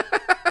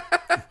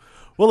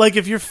 Well, like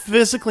if you're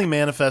physically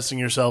manifesting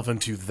yourself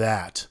into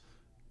that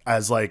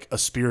as like a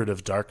spirit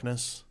of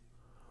darkness,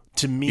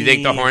 to me, you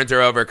think the horns are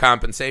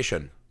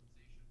overcompensation?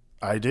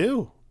 I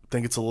do.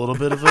 Think it's a little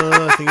bit of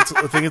I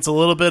think it's a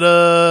little bit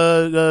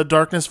of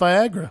darkness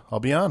Viagra. I'll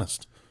be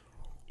honest.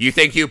 You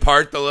think you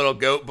part the little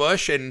goat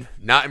bush and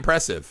not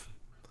impressive?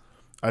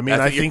 I mean,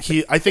 I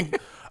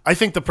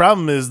think the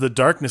problem is the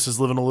darkness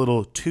is living a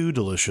little too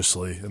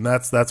deliciously, and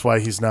that's why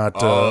he's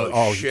not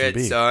all he can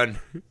be. Son.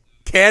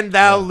 Can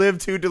thou live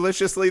too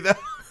deliciously though?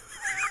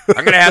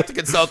 I'm gonna have to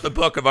consult the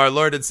book of our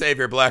Lord and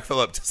Savior Black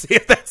Phillip to see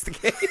if that's the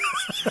case.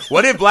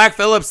 What if Black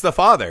Phillip's the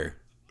father?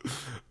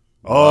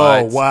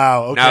 Oh,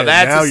 wow. Okay, now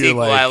that's a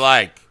sequel I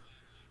like.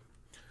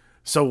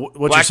 So what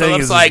Black you're saying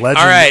Phillip's is like, legend.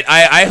 all right,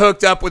 I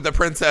hooked up with the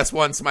princess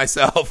once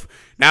myself.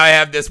 Now I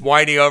have this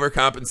whiny,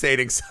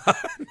 overcompensating son.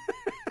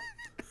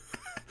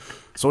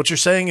 So what you're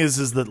saying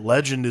is that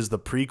Legend is the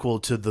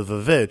prequel to the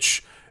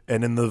Vavitch,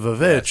 and in the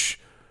Vavitch,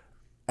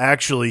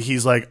 actually,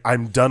 he's like,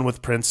 I'm done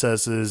with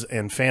princesses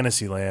and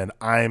Fantasyland.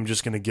 I'm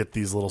just going to get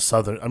these little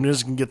I'm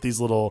just going to get these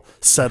little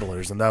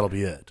settlers, and that'll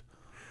be it.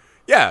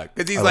 Yeah,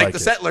 because he's like the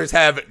settlers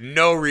have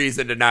no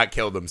reason to not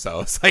kill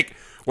themselves. Like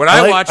when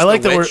I watch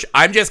The Witch,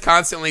 I'm just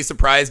constantly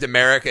surprised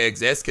America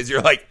exists because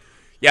you're like,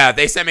 yeah, if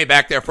they sent me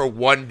back there for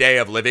one day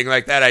of living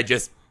like that, I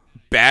just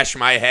bash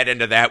my head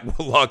into that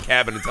log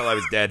cabin until I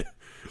was dead.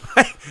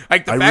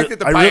 Like the fact that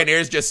the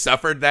pioneers just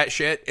suffered that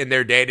shit in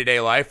their day-to-day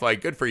life,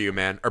 like good for you,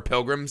 man. Or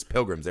pilgrims,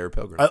 they were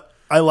pilgrims.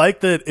 I like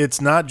that it's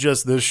not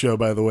just this show,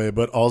 by the way,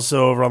 but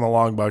also over on the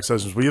Long Box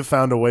Sessions. We have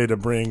found a way to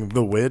bring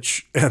The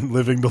Witch and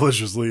Living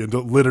Deliciously into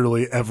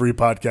literally every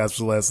podcast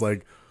for the last,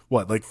 like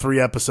 3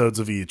 episodes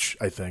of each,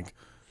 I think.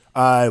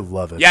 I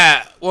love it.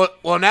 Yeah,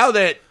 well, now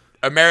that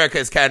America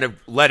has kind of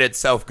let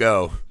itself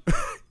go,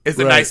 is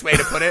a nice way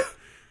to put it.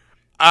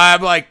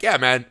 I'm like, yeah,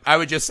 man, I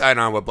would just sign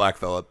on with Black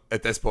Phillip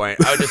at this point.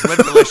 I would just live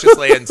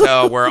deliciously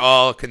until we're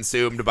all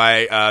consumed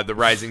by the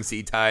rising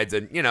sea tides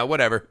and,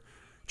 whatever.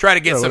 Try to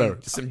get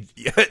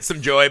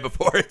some joy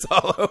before it's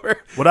all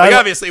over.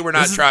 Obviously, we're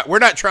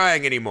not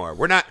trying anymore.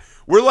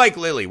 We're like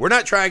Lily. We're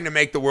not trying to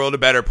make the world a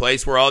better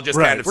place. We're all just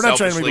kind of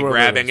selfishly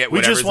grabbing at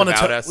whatever's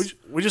about us.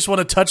 We just want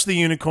to touch the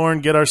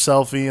unicorn, get our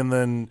selfie, and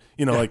then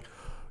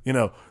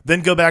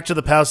then go back to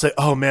the palace. Say,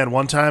 oh man,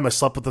 one time I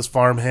slept with this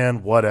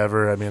farmhand.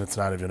 Whatever. I mean, it's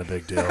not even a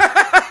big deal.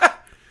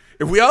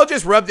 If we all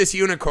just rub this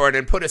unicorn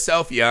and put a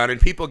selfie on, and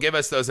people give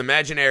us those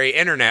imaginary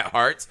internet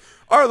hearts,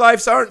 our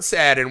lives aren't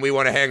sad, and we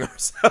want to hang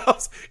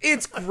ourselves.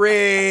 It's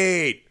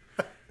great.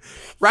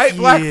 Right,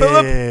 Black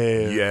Phillip?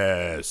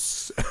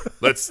 Yes.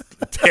 Let's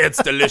dance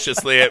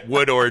deliciously at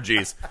wood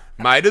orgies.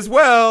 Might as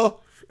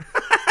well.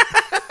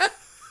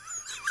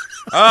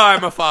 Oh,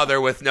 I'm a father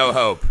with no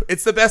hope.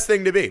 It's the best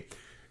thing to be.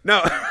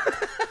 No.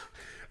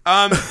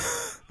 I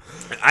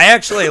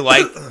actually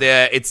like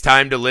the It's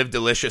Time to Live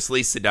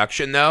Deliciously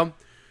seduction, though.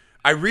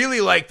 I really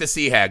like the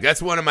Sea Hag.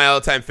 That's one of my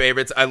all-time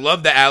favorites. I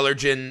love the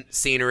Allergen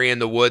scenery in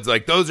the woods.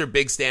 Like, those are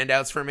big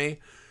standouts for me.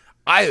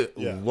 I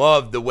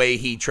love the way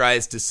he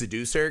tries to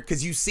seduce her,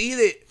 because you see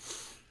that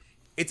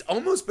it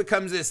almost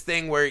becomes this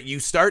thing where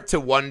you start to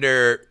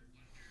wonder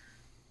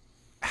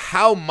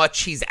how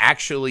much he's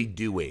actually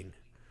doing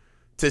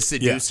to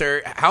seduce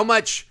her. How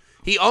much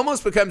he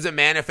almost becomes a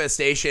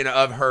manifestation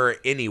of her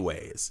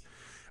anyways.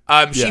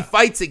 She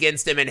fights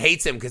against him and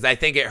hates him because I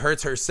think it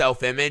hurts her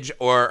self-image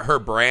or her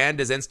brand,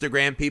 as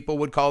Instagram people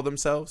would call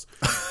themselves.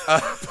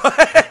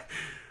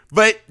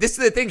 But this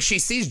is the thing. She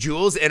sees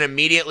Jules and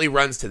immediately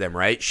runs to them,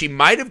 right? She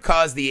might have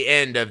caused the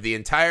end of the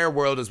entire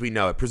world as we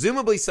know it.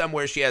 Presumably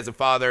somewhere she has a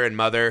father and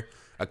mother,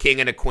 a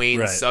king and a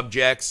queen,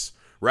 subjects,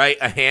 right?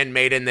 A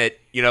handmaiden that,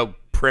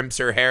 primps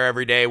her hair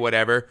every day,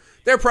 whatever.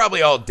 They're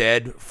probably all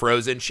dead,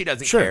 frozen. She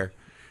doesn't care,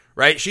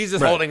 right? She's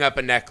just holding up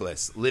a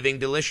necklace, living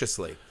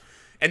deliciously.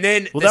 And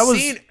then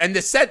scene and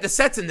the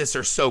sets in this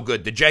are so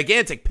good. The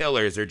gigantic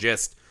pillars are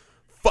just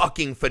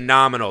fucking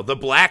phenomenal. The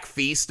black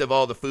feast of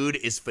all the food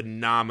is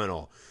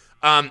phenomenal.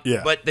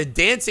 But the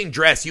dancing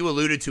dress you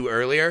alluded to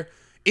earlier,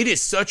 it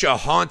is such a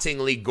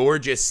hauntingly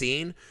gorgeous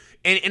scene.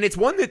 And it's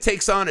one that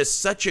takes on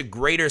such a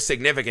greater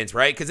significance,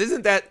 right? Because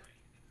isn't that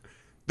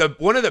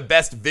one of the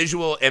best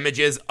visual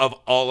images of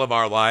all of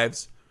our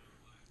lives?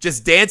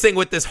 Just dancing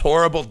with this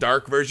horrible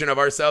dark version of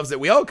ourselves that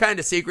we all kind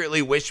of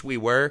secretly wish we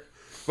were.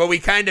 but we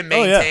kind of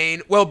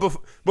maintain. Well,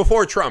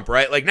 before Trump,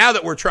 right? Like now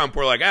that we're Trump,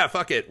 we're like,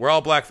 fuck it, we're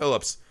all Black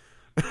Phillips.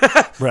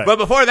 Right. But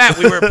before that,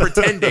 we were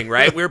pretending,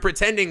 right? We were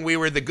pretending we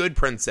were the good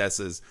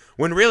princesses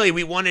when really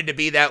we wanted to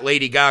be that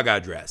Lady Gaga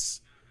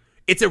dress.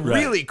 It's a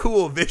really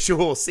cool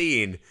visual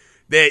scene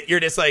that you're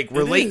just like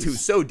relate to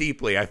so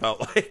deeply. I felt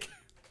like.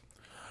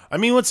 I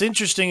mean, what's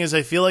interesting is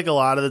I feel like a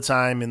lot of the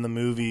time in the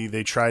movie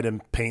they try to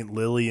paint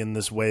Lily in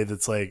this way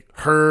that's like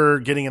her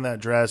getting in that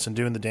dress and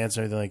doing the dance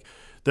and everything. Like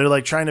they're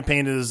like trying to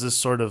paint it as this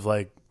sort of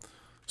like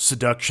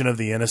seduction of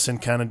the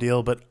innocent kind of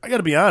deal. But I got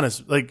to be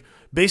honest, like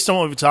based on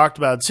what we've talked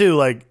about too,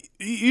 like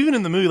even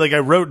in the movie, like I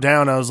wrote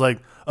down, I was like,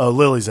 oh,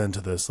 Lily's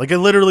into this. Like I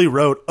literally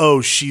wrote,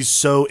 oh, she's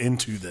so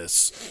into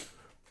this.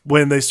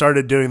 When they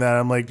started doing that,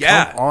 I'm like,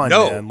 come on,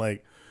 man.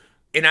 Like.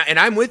 And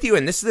I'm with you,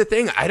 and this is the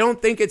thing. I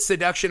don't think it's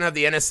seduction of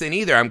the innocent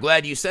either. I'm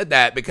glad you said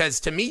that, because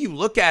to me, you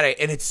look at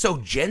it, and it's so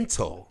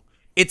gentle.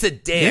 It's a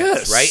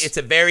dance, right? It's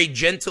a very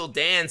gentle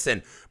dance,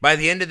 and by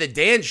the end of the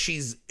dance,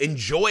 she's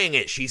enjoying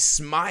it. She's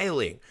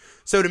smiling.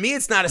 So to me,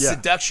 it's not a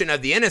seduction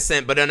of the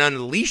innocent, but an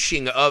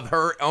unleashing of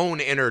her own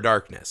inner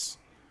darkness.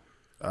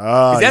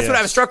 That's what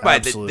I was struck by,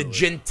 the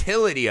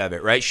gentility of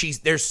it, right?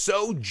 They're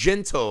so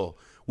gentle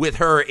with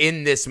her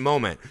in this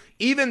moment.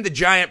 Even the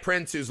giant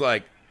prince who's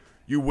like,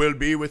 you will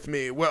be with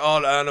me. We're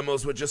all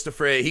animals. We're just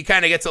afraid. He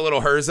kind of gets a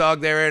little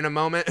Herzog there in a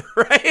moment,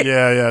 right?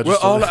 Yeah. We're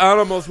all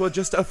animals. We're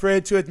just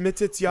afraid to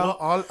admit it, y'all.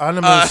 We're all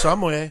animals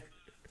some way.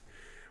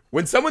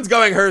 When someone's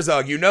going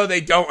Herzog, you know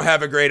they don't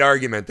have a great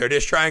argument. They're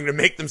just trying to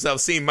make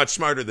themselves seem much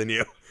smarter than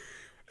you.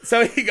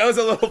 So he goes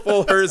a little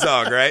full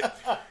Herzog, right?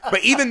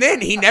 But even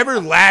then, he never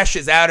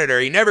lashes out at her.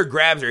 He never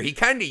grabs her. He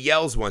kind of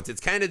yells once.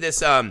 It's kind of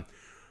this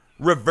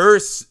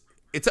reverse.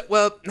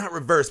 Not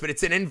reverse, but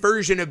it's an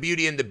inversion of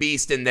Beauty and the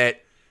Beast in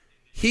that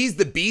he's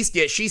the beast,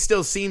 yet she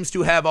still seems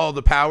to have all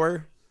the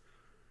power,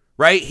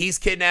 right? He's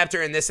kidnapped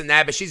her and this and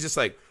that, but she's just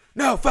like,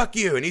 no, fuck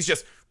you. And he's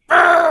just,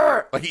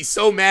 like he's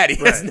so mad. He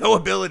has no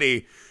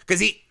ability.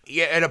 Because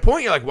at a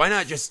point, you're like, why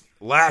not just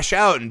lash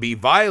out and be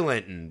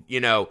violent and,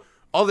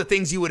 all the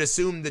things you would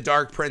assume the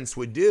Dark Prince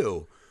would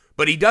do.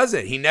 But he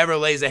doesn't. He never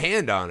lays a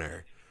hand on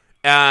her.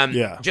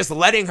 Just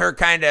letting her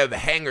kind of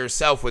hang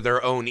herself with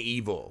her own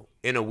evil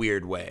in a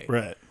weird way.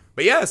 Right.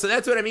 But so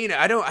that's what I mean.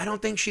 I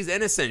don't think she's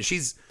innocent.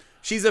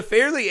 She's a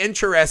fairly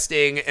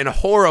interesting and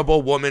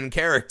horrible woman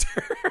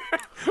character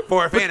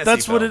for a fantasy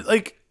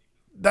film.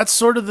 That's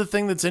sort of the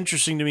thing that's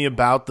interesting to me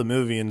about the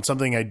movie, and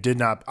something I did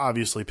not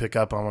obviously pick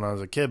up on when I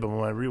was a kid, but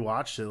when I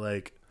rewatched it,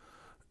 like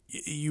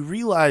you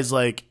realize,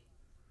 like,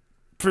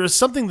 for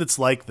something that's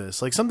like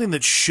this, like something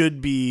that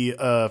should be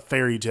a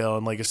fairy tale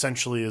and like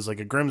essentially is like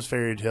a Grimm's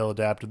fairy tale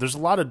adapted, there's a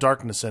lot of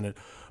darkness in it,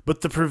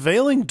 but the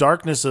prevailing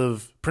darkness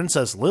of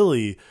Princess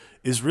Lily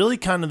is really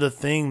kind of the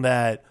thing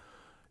that,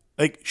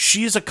 like,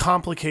 she is a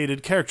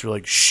complicated character.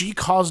 Like, she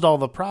caused all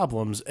the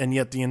problems, and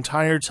yet the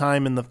entire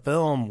time in the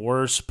film,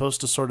 we're supposed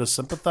to sort of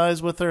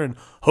sympathize with her and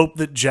hope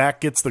that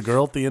Jack gets the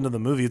girl at the end of the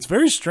movie. It's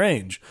very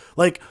strange.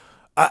 Like,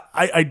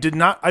 I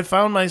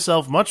found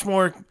myself much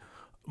more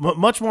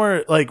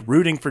like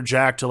rooting for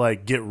Jack to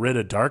like get rid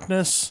of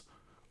darkness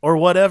or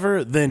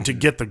whatever than to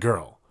get the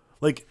girl.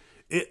 Like,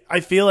 I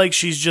feel like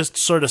she's just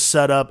sort of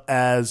set up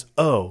as,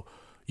 oh,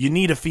 you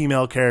need a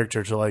female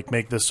character to like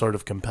make this sort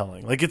of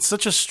compelling. Like, it's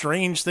such a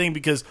strange thing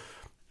because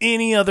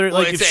any other,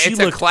 if she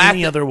looked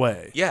any other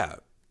way. Yeah.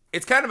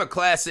 It's kind of a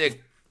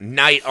classic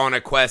knight on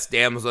a quest,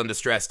 damsel in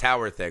distress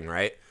tower thing,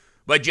 right?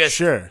 But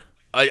just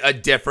a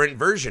different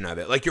version of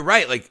it. Like, you're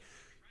right. Like,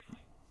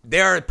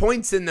 there are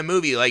points in the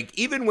movie, like,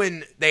 even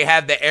when they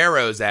have the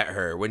arrows at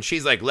her, when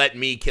she's like, let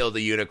me kill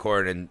the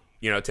unicorn, and,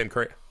 Tim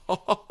Curry,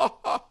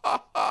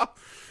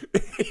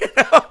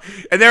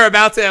 and they're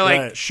about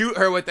to shoot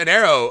her with an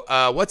arrow.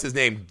 What's his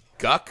name?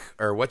 Guck?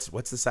 Or what's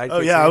the sidekick? Oh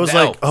yeah, I was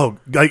like,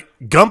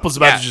 Gump was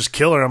about to just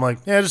kill her. I'm like,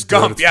 yeah, just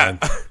Gump. Do it,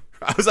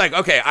 I was like,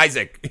 okay,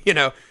 Isaac.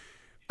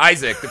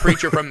 Isaac, the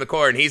preacher from the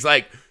corn. He's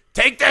like,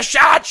 take the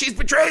shot. She's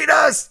betrayed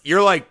us.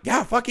 You're like,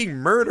 yeah, fucking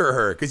murder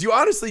her, because you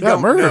honestly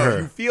don't murder know. her.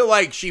 You feel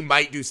like she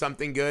might do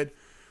something good.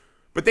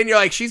 But then you're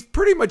like, she's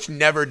pretty much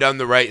never done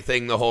the right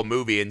thing the whole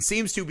movie and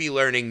seems to be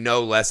learning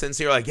no lessons.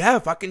 So you're like, yeah,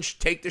 fucking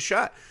take the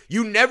shot.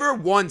 You never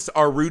once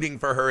are rooting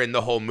for her in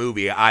the whole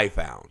movie, I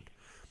found.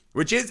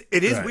 Which is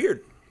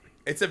weird.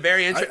 It's a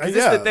very interesting...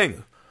 This is the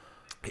thing.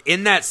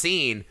 In that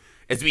scene,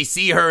 as we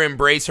see her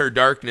embrace her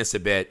darkness a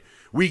bit,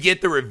 we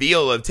get the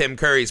reveal of Tim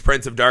Curry's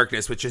Prince of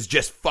Darkness, which is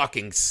just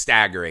fucking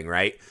staggering,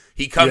 right?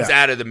 He comes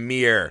out of the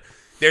mirror.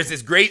 There's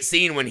this great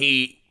scene when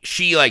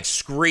she like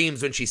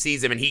screams when she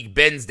sees him, and he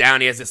bends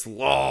down. He has this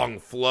long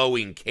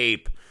flowing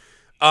cape.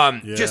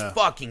 Just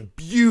fucking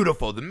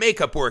beautiful. The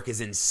makeup work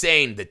is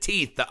insane. The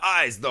teeth, the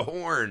eyes, the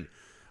horn.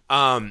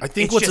 I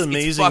think what's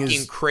amazing it's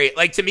fucking crazy.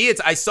 Like, to me,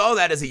 I saw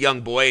that as a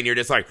young boy, and you're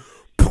just like,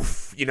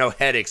 poof,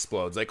 head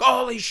explodes. Like,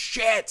 holy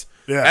shit.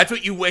 Yeah. That's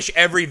what you wish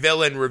every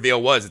villain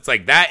reveal was. It's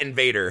like that and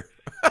Vader.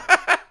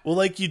 Well,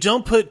 like, you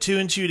don't put two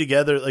and two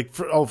together. Like,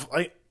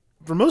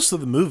 for most of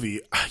the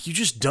movie, you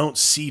just don't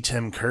see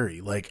Tim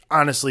Curry. Like,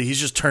 honestly, he's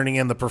just turning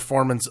in the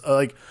performance.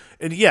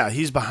 And yeah,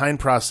 he's behind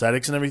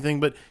prosthetics and everything,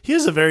 but he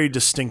has a very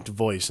distinct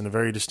voice and a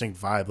very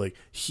distinct vibe. Like,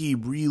 he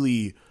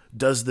really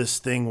does this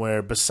thing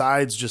where,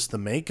 besides just the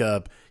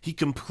makeup, he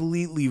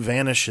completely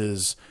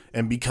vanishes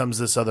and becomes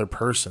this other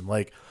person.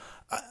 Like,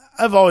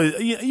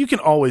 you can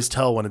always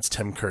tell when it's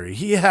Tim Curry.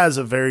 He has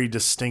a very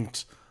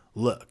distinct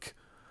look,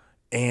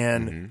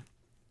 and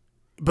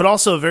but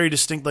also a very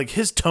distinct, like,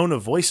 his tone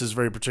of voice is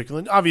very particular.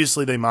 And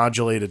obviously, they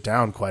modulate it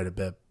down quite a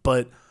bit,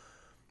 but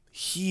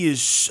he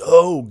is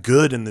so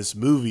good in this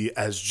movie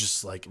as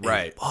just like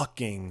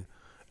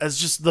as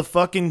just the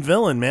fucking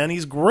villain, man.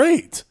 He's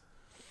great.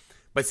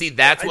 But see,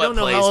 that's what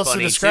plays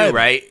funny too,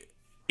 right?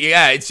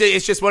 Yeah, it's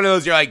just one of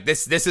those. You're like,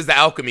 this is the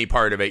alchemy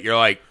part of it. You're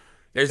like,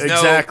 there's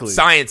no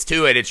science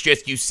to it. It's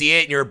just you see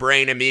it, and your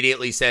brain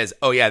immediately says,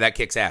 "Oh yeah, that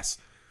kicks ass."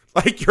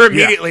 Like, you're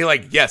immediately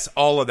like, "Yes,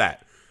 all of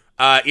that."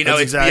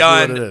 It's exactly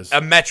beyond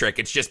a metric.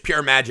 It's just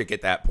pure magic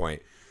at that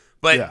point.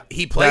 But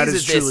he plays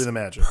as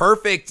this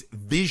perfect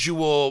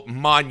visual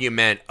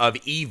monument of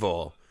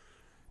evil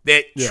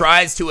that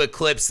tries to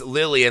eclipse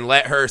Lily and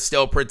let her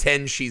still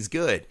pretend she's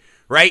good.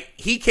 Right?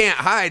 He can't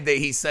hide that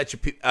he's such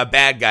a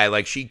bad guy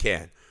like she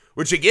can.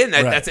 Which, again,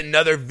 that's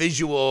another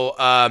visual,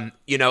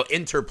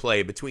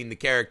 interplay between the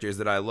characters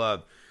that I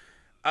love.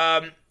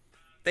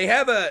 They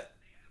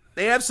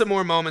have some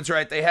more moments,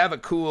 right? They have a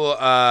cool,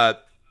 a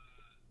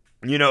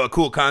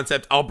cool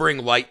concept. I'll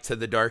bring light to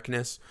the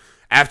darkness.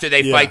 After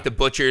they fight the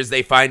butchers,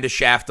 they find a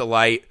shaft of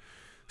light.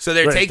 So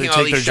they're taking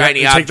all these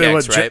shiny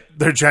objects, right?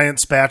 Their giant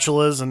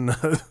spatulas and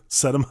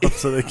set them up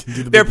so they can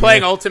do the They're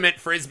playing ultimate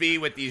frisbee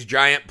with these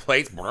giant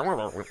plates.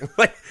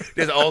 Like,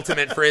 there's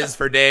ultimate frizz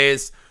for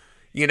days.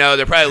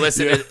 They're probably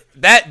listening to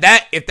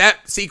that. If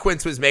that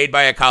sequence was made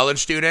by a college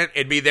student,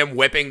 it'd be them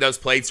whipping those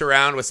plates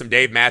around with some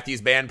Dave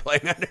Matthews Band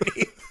playing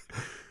underneath.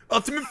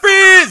 Ultimate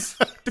frizz!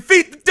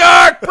 Defeat the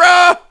dark,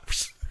 bro!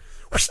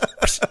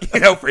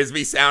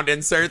 Frisbee sound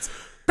inserts.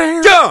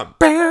 Jump!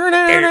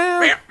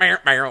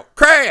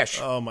 Crash!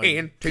 Oh my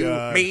into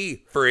God.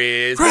 me,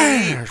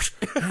 Frisbee!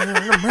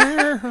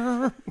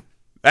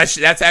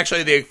 That's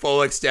actually the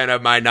full extent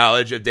of my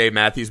knowledge of Dave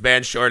Matthews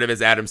Band, short of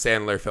his Adam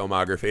Sandler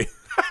filmography.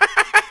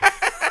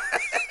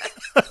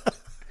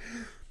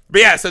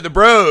 But yeah, so the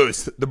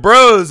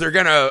bros are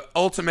gonna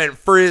ultimate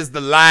frizz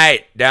the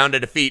light down to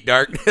defeat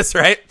darkness,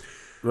 right?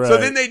 So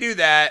then they do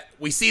that.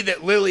 We see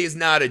that Lily is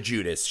not a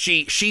Judas.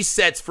 She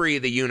sets free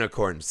the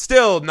unicorn.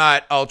 Still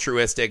not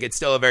altruistic. It's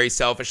still a very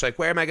selfish, like,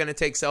 where am I going to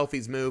take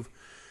selfies move.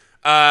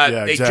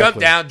 They jump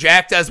down.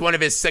 Jack does one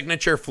of his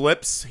signature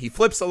flips. He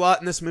flips a lot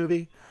in this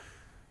movie.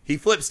 He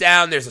flips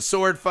down. There's a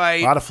sword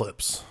fight. A lot of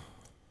flips.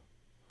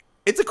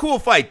 It's a cool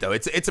fight, though.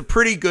 It's a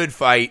pretty good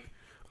fight,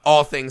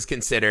 all things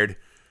considered.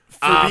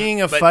 For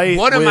being a fight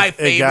with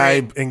a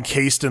guy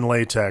encased in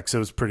latex, it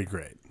was pretty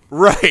great.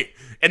 Right.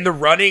 And the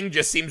running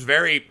just seems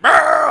very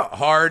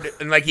hard.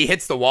 And like he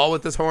hits the wall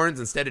with his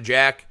horns instead of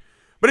Jack.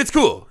 But it's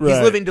cool. He's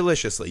living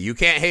deliciously. You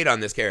can't hate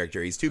on this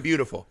character. He's too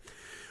beautiful.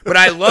 But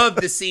I love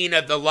the scene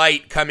of the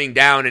light coming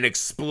down and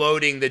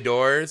exploding the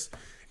doors.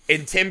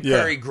 And Tim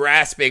Curry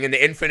grasping in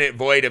the infinite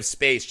void of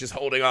space, just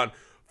holding on.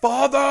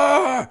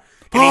 Father!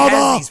 And he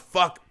has these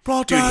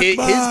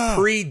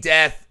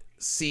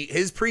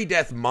his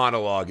pre-death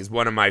monologue is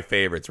one of my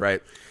favorites,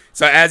 right?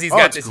 So as he's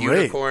got this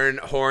unicorn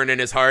horn in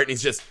his heart, and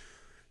he's just,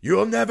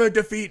 "You'll never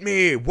defeat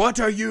me. What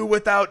are you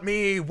without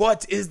me?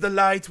 What is the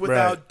light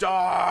without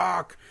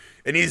dark?"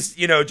 And he's,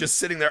 just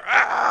sitting there.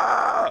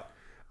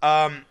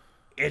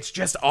 It's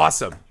just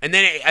awesome. And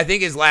then I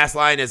think his last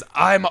line is,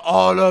 "I'm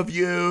all of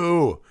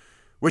you,"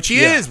 which he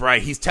is,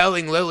 right? He's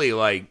telling Lily,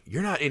 like,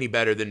 "You're not any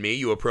better than me,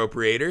 you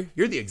appropriator.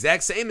 You're the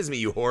exact same as me,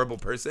 you horrible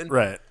person."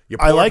 Right. You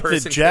poor I like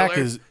person that Jack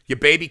killer, you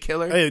baby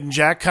killer. And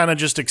Jack kind of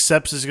just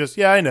accepts this. He goes,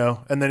 "Yeah, I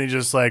know," and then he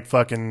just like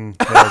fucking,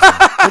 nails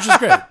him, which is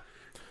great.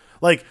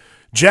 Like,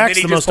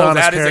 Jack's the most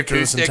honest character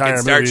in this entire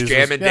movie. And starts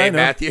jamming Dave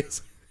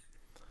Matthews.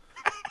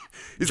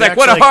 He's Jack's like,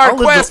 "What a hard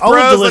quest,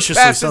 bros! Let's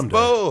pass this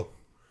bowl.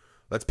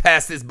 Let's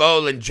pass this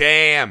bowl and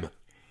jam.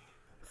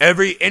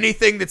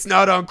 Anything that's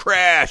not on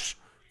Crash,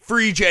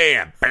 free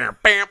jam." Bam,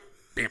 bam,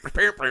 bam,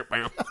 bam, bam,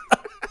 bam.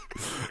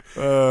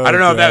 I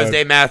don't know if that was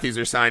Dave Matthews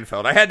or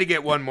Seinfeld. I had to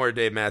get one more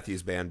Dave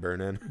Matthews Band burn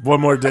in.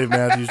 One more Dave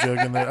Matthews joke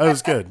in there. That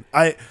was good.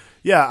 I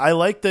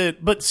like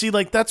that. But see,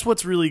 like, that's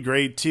what's really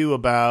great too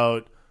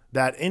about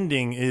that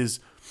ending is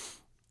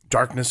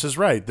darkness is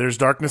right. There's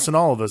darkness in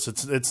all of us.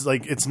 It's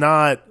like, it's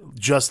not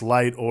just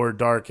light or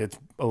dark. It's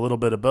a little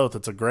bit of both.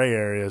 It's a gray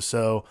area.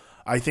 So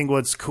I think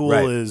what's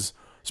cool is,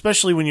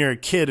 especially when you're a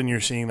kid and you're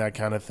seeing that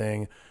kind of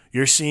thing,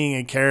 you're seeing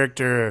a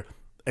character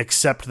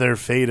accept their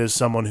fate as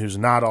someone who's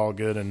not all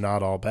good and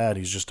not all bad.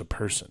 He's just a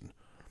person.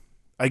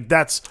 Like,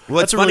 that's a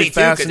really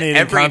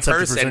fascinating concept to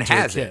present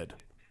to a kid.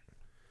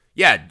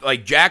 Yeah,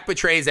 like Jack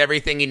betrays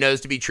everything he knows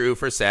to be true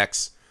for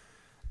sex.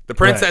 The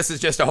princess is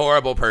just a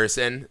horrible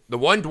person. The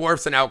one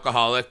dwarf's an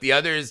alcoholic. The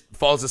other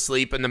falls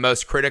asleep in the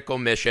most critical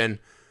mission.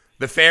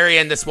 The fairy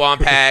and the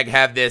swamp hag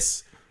have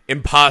this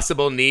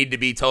impossible need to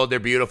be told they're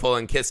beautiful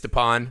and kissed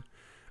upon.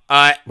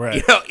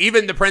 Right.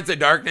 Even the Prince of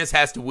Darkness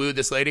has to woo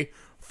this lady.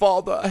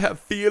 Father, I have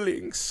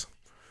feelings.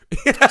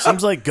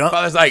 Seems like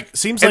Father's like,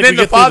 seems and like then we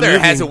the get through the father movie-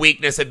 has a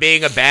weakness of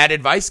being a bad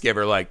advice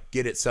giver. Like,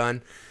 get it,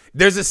 son.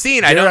 There's a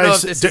scene. I don't know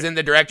if this is in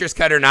the director's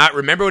cut or not.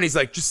 Remember when he's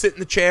like, just sit in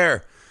the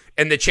chair,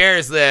 and the chair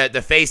is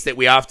the face that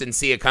we often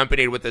see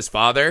accompanied with his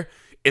father,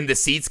 and the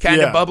seat's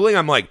kind of bubbling.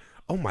 I'm like,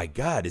 oh my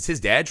god, is his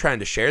dad trying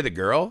to share the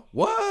girl?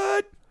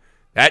 What?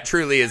 That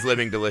truly is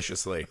living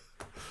deliciously.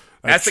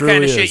 That's the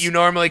kind of shit you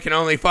normally can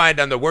only find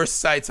on the worst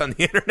sites on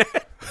the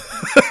internet.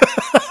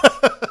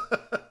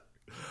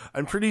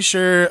 I'm pretty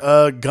sure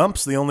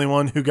Gump's the only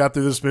one who got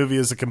through this movie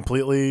as a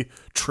completely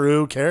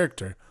true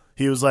character.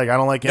 He was like, I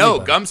don't like anybody.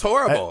 No, Gump's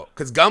horrible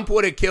because Gump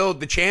would have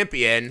killed the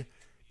champion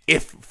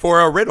if for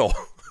a riddle.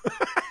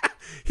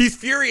 He's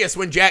furious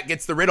when Jack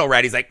gets the riddle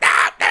right. He's like, nah,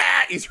 nah.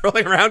 He's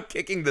rolling around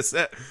kicking the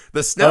snow.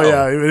 Oh,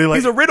 yeah.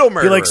 He's a riddle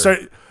murderer.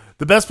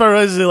 The best part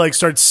was he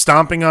starts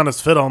stomping on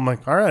his fiddle. I'm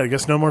like, all right, I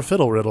guess no more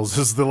fiddle riddles.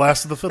 This is the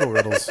last of the fiddle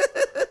riddles.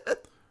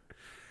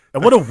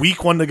 And what a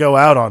weak one to go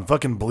out on.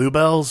 Fucking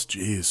Bluebells.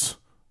 Jeez.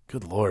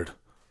 Good Lord.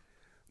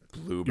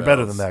 Bluebells. You're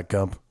better than that,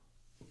 Gump.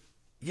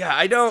 Yeah,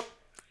 I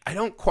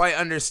don't quite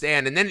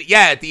understand. And then,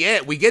 at the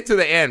end, we get to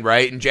the end,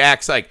 right? And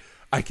Jack's like,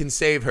 I can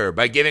save her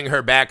by giving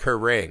her back her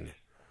ring.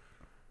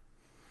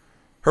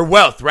 Her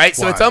wealth, right?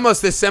 So it's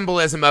almost this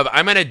symbolism of,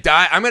 I'm going to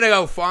die. I'm going to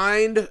go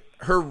find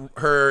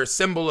her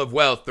symbol of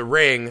wealth, the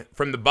ring,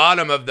 from the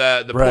bottom of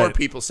the poor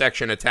people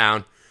section of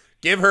town.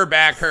 Give her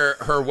back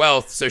her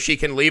wealth so she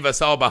can leave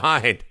us all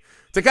behind.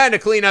 To kind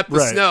of clean up the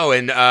snow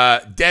and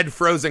dead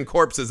frozen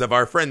corpses of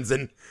our friends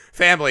and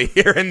family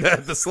here in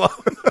the slum.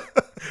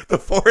 The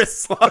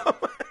forest slum.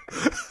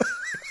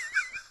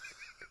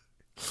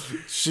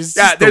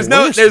 There's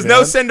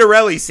no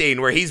Cinderella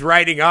scene where he's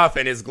riding off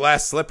in his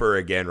glass slipper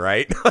again,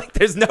 right? Like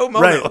there's no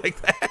moment like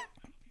that.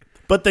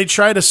 But they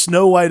try to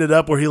Snow White it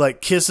up where he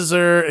kisses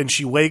her and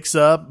she wakes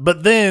up.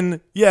 But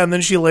then, and then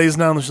she lays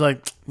down and she's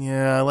like,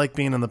 yeah, I like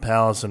being in the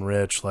palace and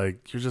rich.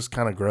 Like, you're just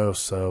kind of gross,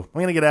 so I'm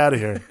going to get out of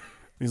here.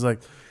 He's like,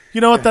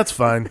 you know what? That's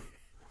fine.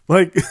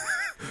 Like,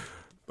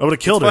 I would have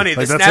killed her. Funny,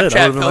 like, the that's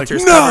Snapchat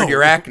filters covered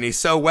your acne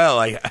so well.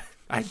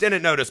 I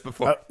didn't notice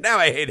before. Now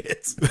I hate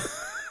it.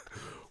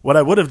 What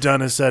I would have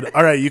done is said,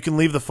 all right, you can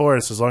leave the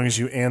forest as long as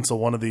you answer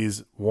one of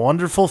these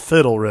wonderful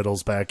fiddle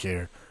riddles back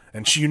here.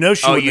 And she know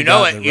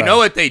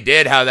what they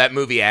did, how that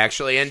movie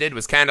actually ended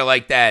was kind of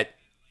like that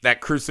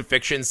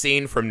crucifixion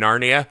scene from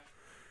Narnia,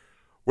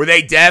 where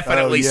they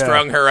definitely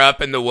strung her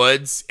up in the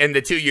woods, and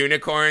the two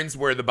unicorns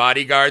were the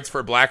bodyguards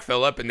for Black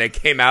Phillip, and they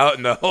came out,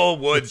 and the whole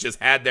woods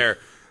just had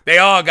they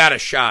all got a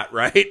shot,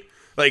 right?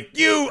 Like,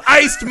 you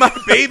iced my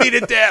baby to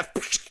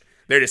death.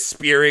 They're just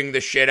spearing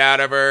the shit out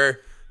of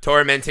her,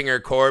 tormenting her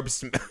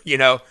corpse.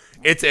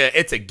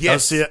 It's a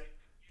gift.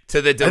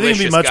 To the delicious I think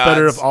it'd be much gods.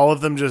 better if all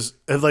of them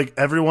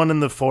everyone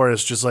in the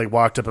forest just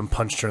walked up and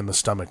punched her in the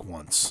stomach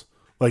once.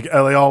 They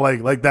all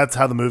that's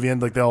how the movie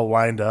ended. Like they all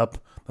lined up.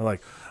 They're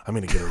like, I'm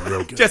gonna get it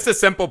real good. Just a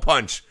simple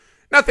punch,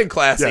 nothing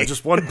classy. Yeah,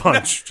 just one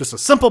punch, just a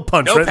simple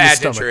punch. No right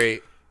pageantry. In the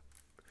stomach.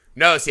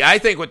 No, see, I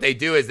think what they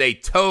do is they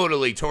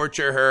totally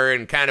torture her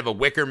in kind of a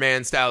Wicker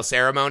Man style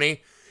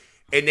ceremony,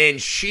 and then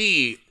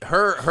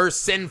her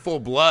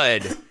sinful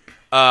blood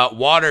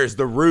waters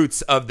the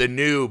roots of the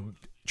new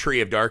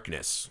Tree of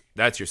Darkness.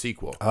 That's your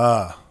sequel.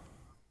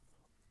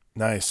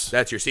 Nice.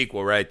 That's your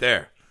sequel right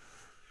there.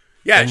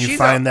 Yeah, and you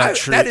find that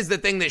tree. That is the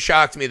thing that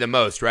shocked me the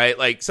most,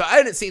 right? So I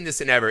hadn't seen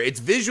this in ever. It's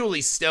visually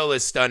still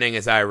as stunning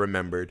as I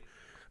remembered.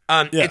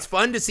 It's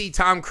fun to see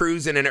Tom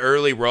Cruise in an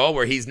early role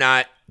where he's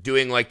not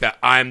doing the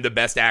I'm the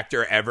best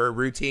actor ever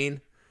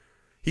routine.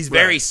 He's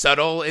very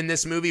subtle in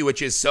this movie,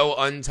 which is so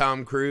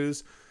un-Tom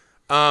Cruise.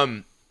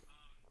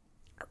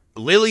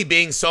 Lily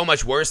being so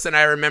much worse than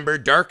I remember.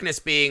 Darkness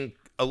being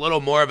a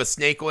little more of a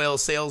snake oil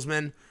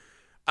salesman.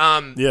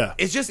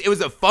 It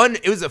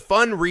was a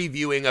fun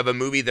reviewing of a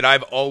movie that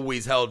I've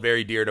always held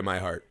very dear to my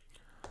heart.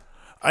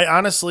 I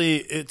honestly,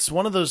 it's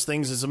one of those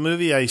things. It's a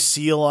movie I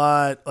see a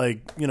lot,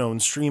 in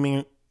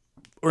streaming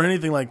or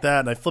anything like that.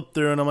 And I flip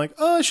through and I'm like,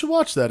 oh, I should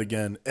watch that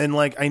again. And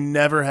I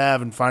never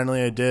have. And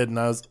finally I did. And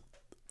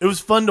it was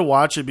fun to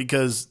watch it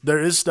because there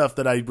is stuff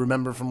that I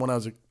remember from when I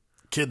was a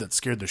kid that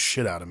scared the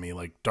shit out of me,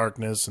 like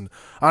Darkness. And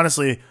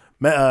honestly,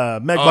 Meg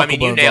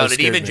Bucklebones you nailed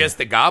it. Even me. Just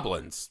the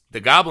goblins. The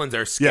goblins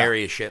are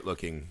scary as shit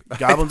looking.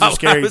 Goblins are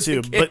scary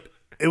too. But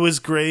it was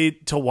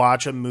great to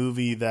watch a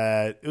movie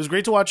that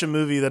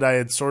I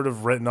had sort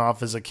of written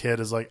off as a kid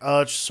as oh,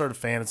 it's just sort of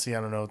fantasy.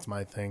 I don't know, it's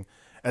my thing.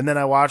 And then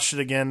I watched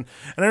it again,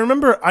 and I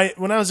remember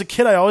when I was a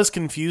kid, I always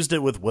confused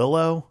it with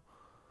Willow,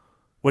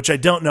 which I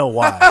don't know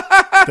why.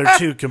 They're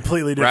two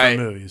completely different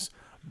movies,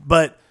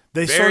 but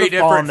they very sort of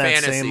fall in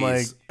that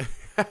fantasies. same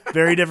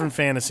very different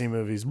fantasy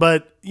movies.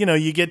 But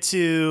you get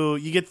through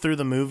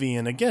the movie,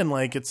 and again,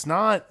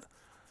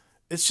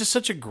 it's just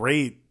such a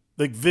great,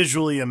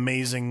 visually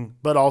amazing,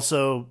 but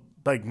also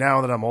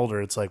now that I'm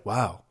older, it's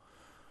wow,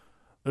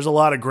 there's a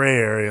lot of gray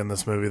area in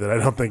this movie that I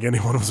don't think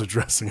anyone was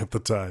addressing at the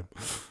time,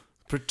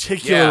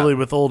 particularly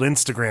with old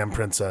Instagram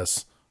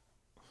princess.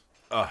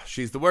 Oh,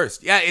 she's the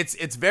worst. Yeah,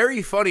 it's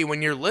very funny.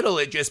 When you're little,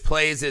 it just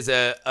plays as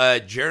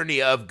a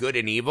journey of good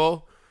and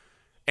evil.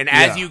 And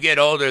as you get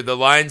older, the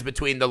lines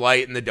between the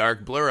light and the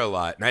dark blur a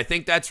lot. And I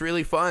think that's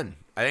really fun.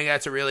 I think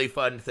that's a really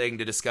fun thing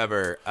to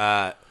discover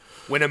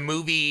when a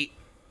movie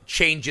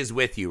changes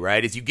with you,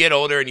 right? As you get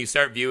older and you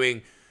start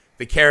viewing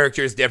the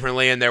characters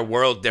differently and their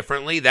world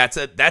differently, that's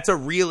a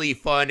really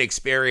fun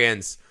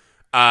experience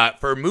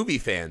for movie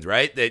fans,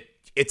 right? That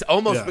it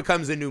almost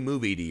becomes a new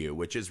movie to you,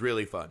 which is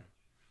really fun.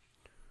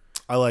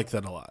 I like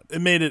that a lot. It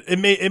made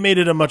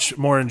it a much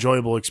more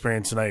enjoyable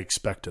experience than I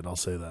expected. I'll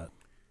say that.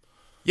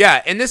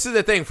 Yeah, and this is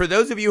the thing. For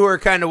those of you who are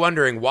kind of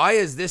wondering, why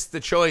is this the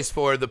choice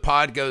for The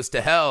Pod Goes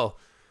to Hell?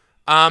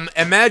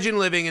 Imagine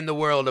living in the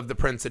world of the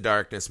Prince of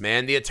Darkness,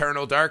 man. The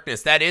Eternal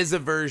Darkness. That is a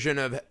version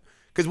of...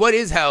 Because what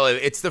is hell?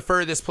 It's the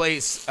furthest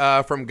place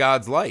from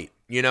God's light.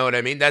 You know what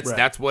I mean?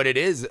 That's what it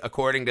is,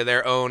 according to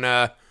their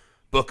own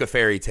book of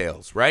fairy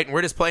tales, right? And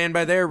we're just playing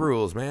by their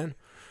rules, man.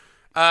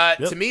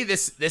 To me,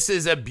 this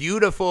is a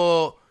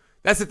beautiful...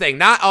 That's the thing.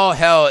 Not all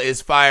hell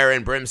is fire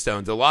and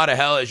brimstones. A lot of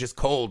hell is just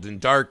cold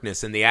and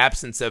darkness and the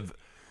absence of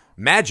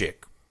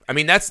magic. I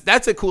mean,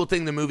 that's a cool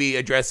thing the movie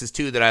addresses,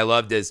 too, that I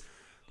loved is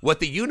what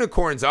the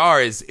unicorns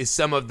are is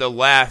some of the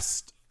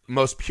last,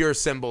 most pure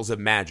symbols of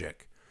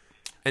magic.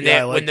 And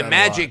then when the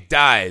magic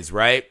dies,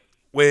 right,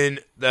 when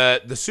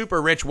the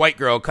super rich white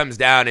girl comes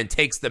down and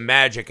takes the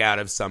magic out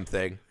of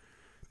something,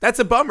 that's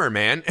a bummer,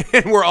 man.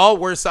 And we're all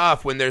worse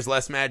off when there's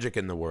less magic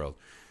in the world.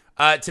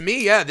 To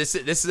me, yeah, this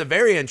is a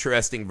very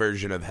interesting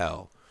version of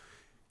hell.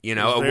 You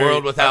know,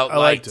 world without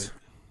light. Liked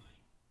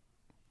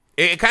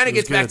it kind of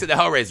gets back to the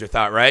Hellraiser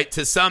thought, right?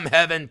 To some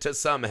heaven, to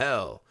some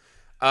hell.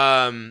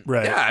 Right.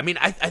 Yeah, I mean,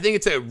 I think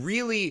it's a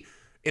really...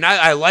 And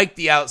I like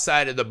the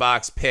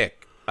outside-of-the-box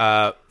pick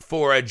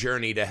for a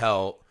journey to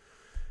hell.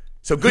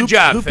 So good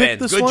job,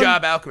 fans. Good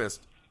job,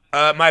 Alchemist.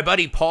 My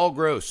buddy Paul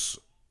Gross.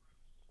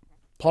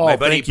 My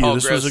buddy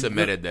Paul Gross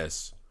submitted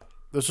this.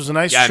 This was a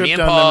nice trip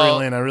down memory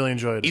lane. I really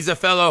enjoyed it. He's a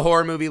fellow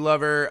horror movie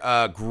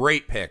lover.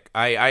 Great pick.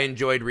 I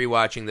enjoyed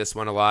rewatching this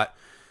one a lot.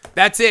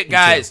 That's it,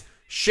 guys.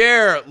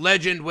 Share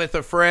Legend with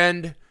a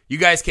friend. You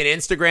guys can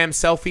Instagram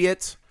selfie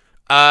it.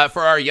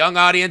 For our young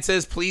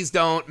audiences, please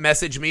don't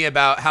message me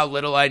about how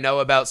little I know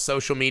about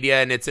social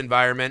media and its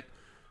environment.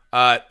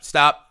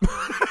 Stop.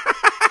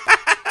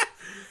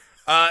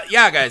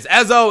 Yeah, guys,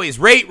 as always,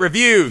 rate,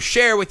 review,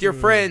 share with your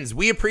friends.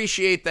 We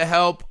appreciate the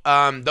help.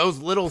 Those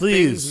little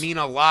things mean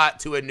a lot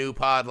to a new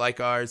pod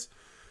like ours.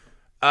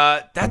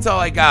 That's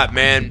all I got,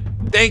 man.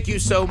 Thank you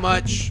so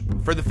much.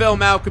 For the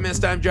Film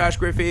Alchemist, I'm Josh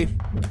Griffey.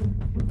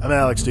 I'm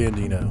Alex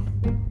Dandino.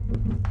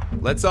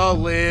 Let's all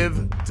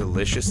live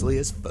deliciously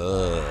as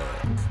fuck.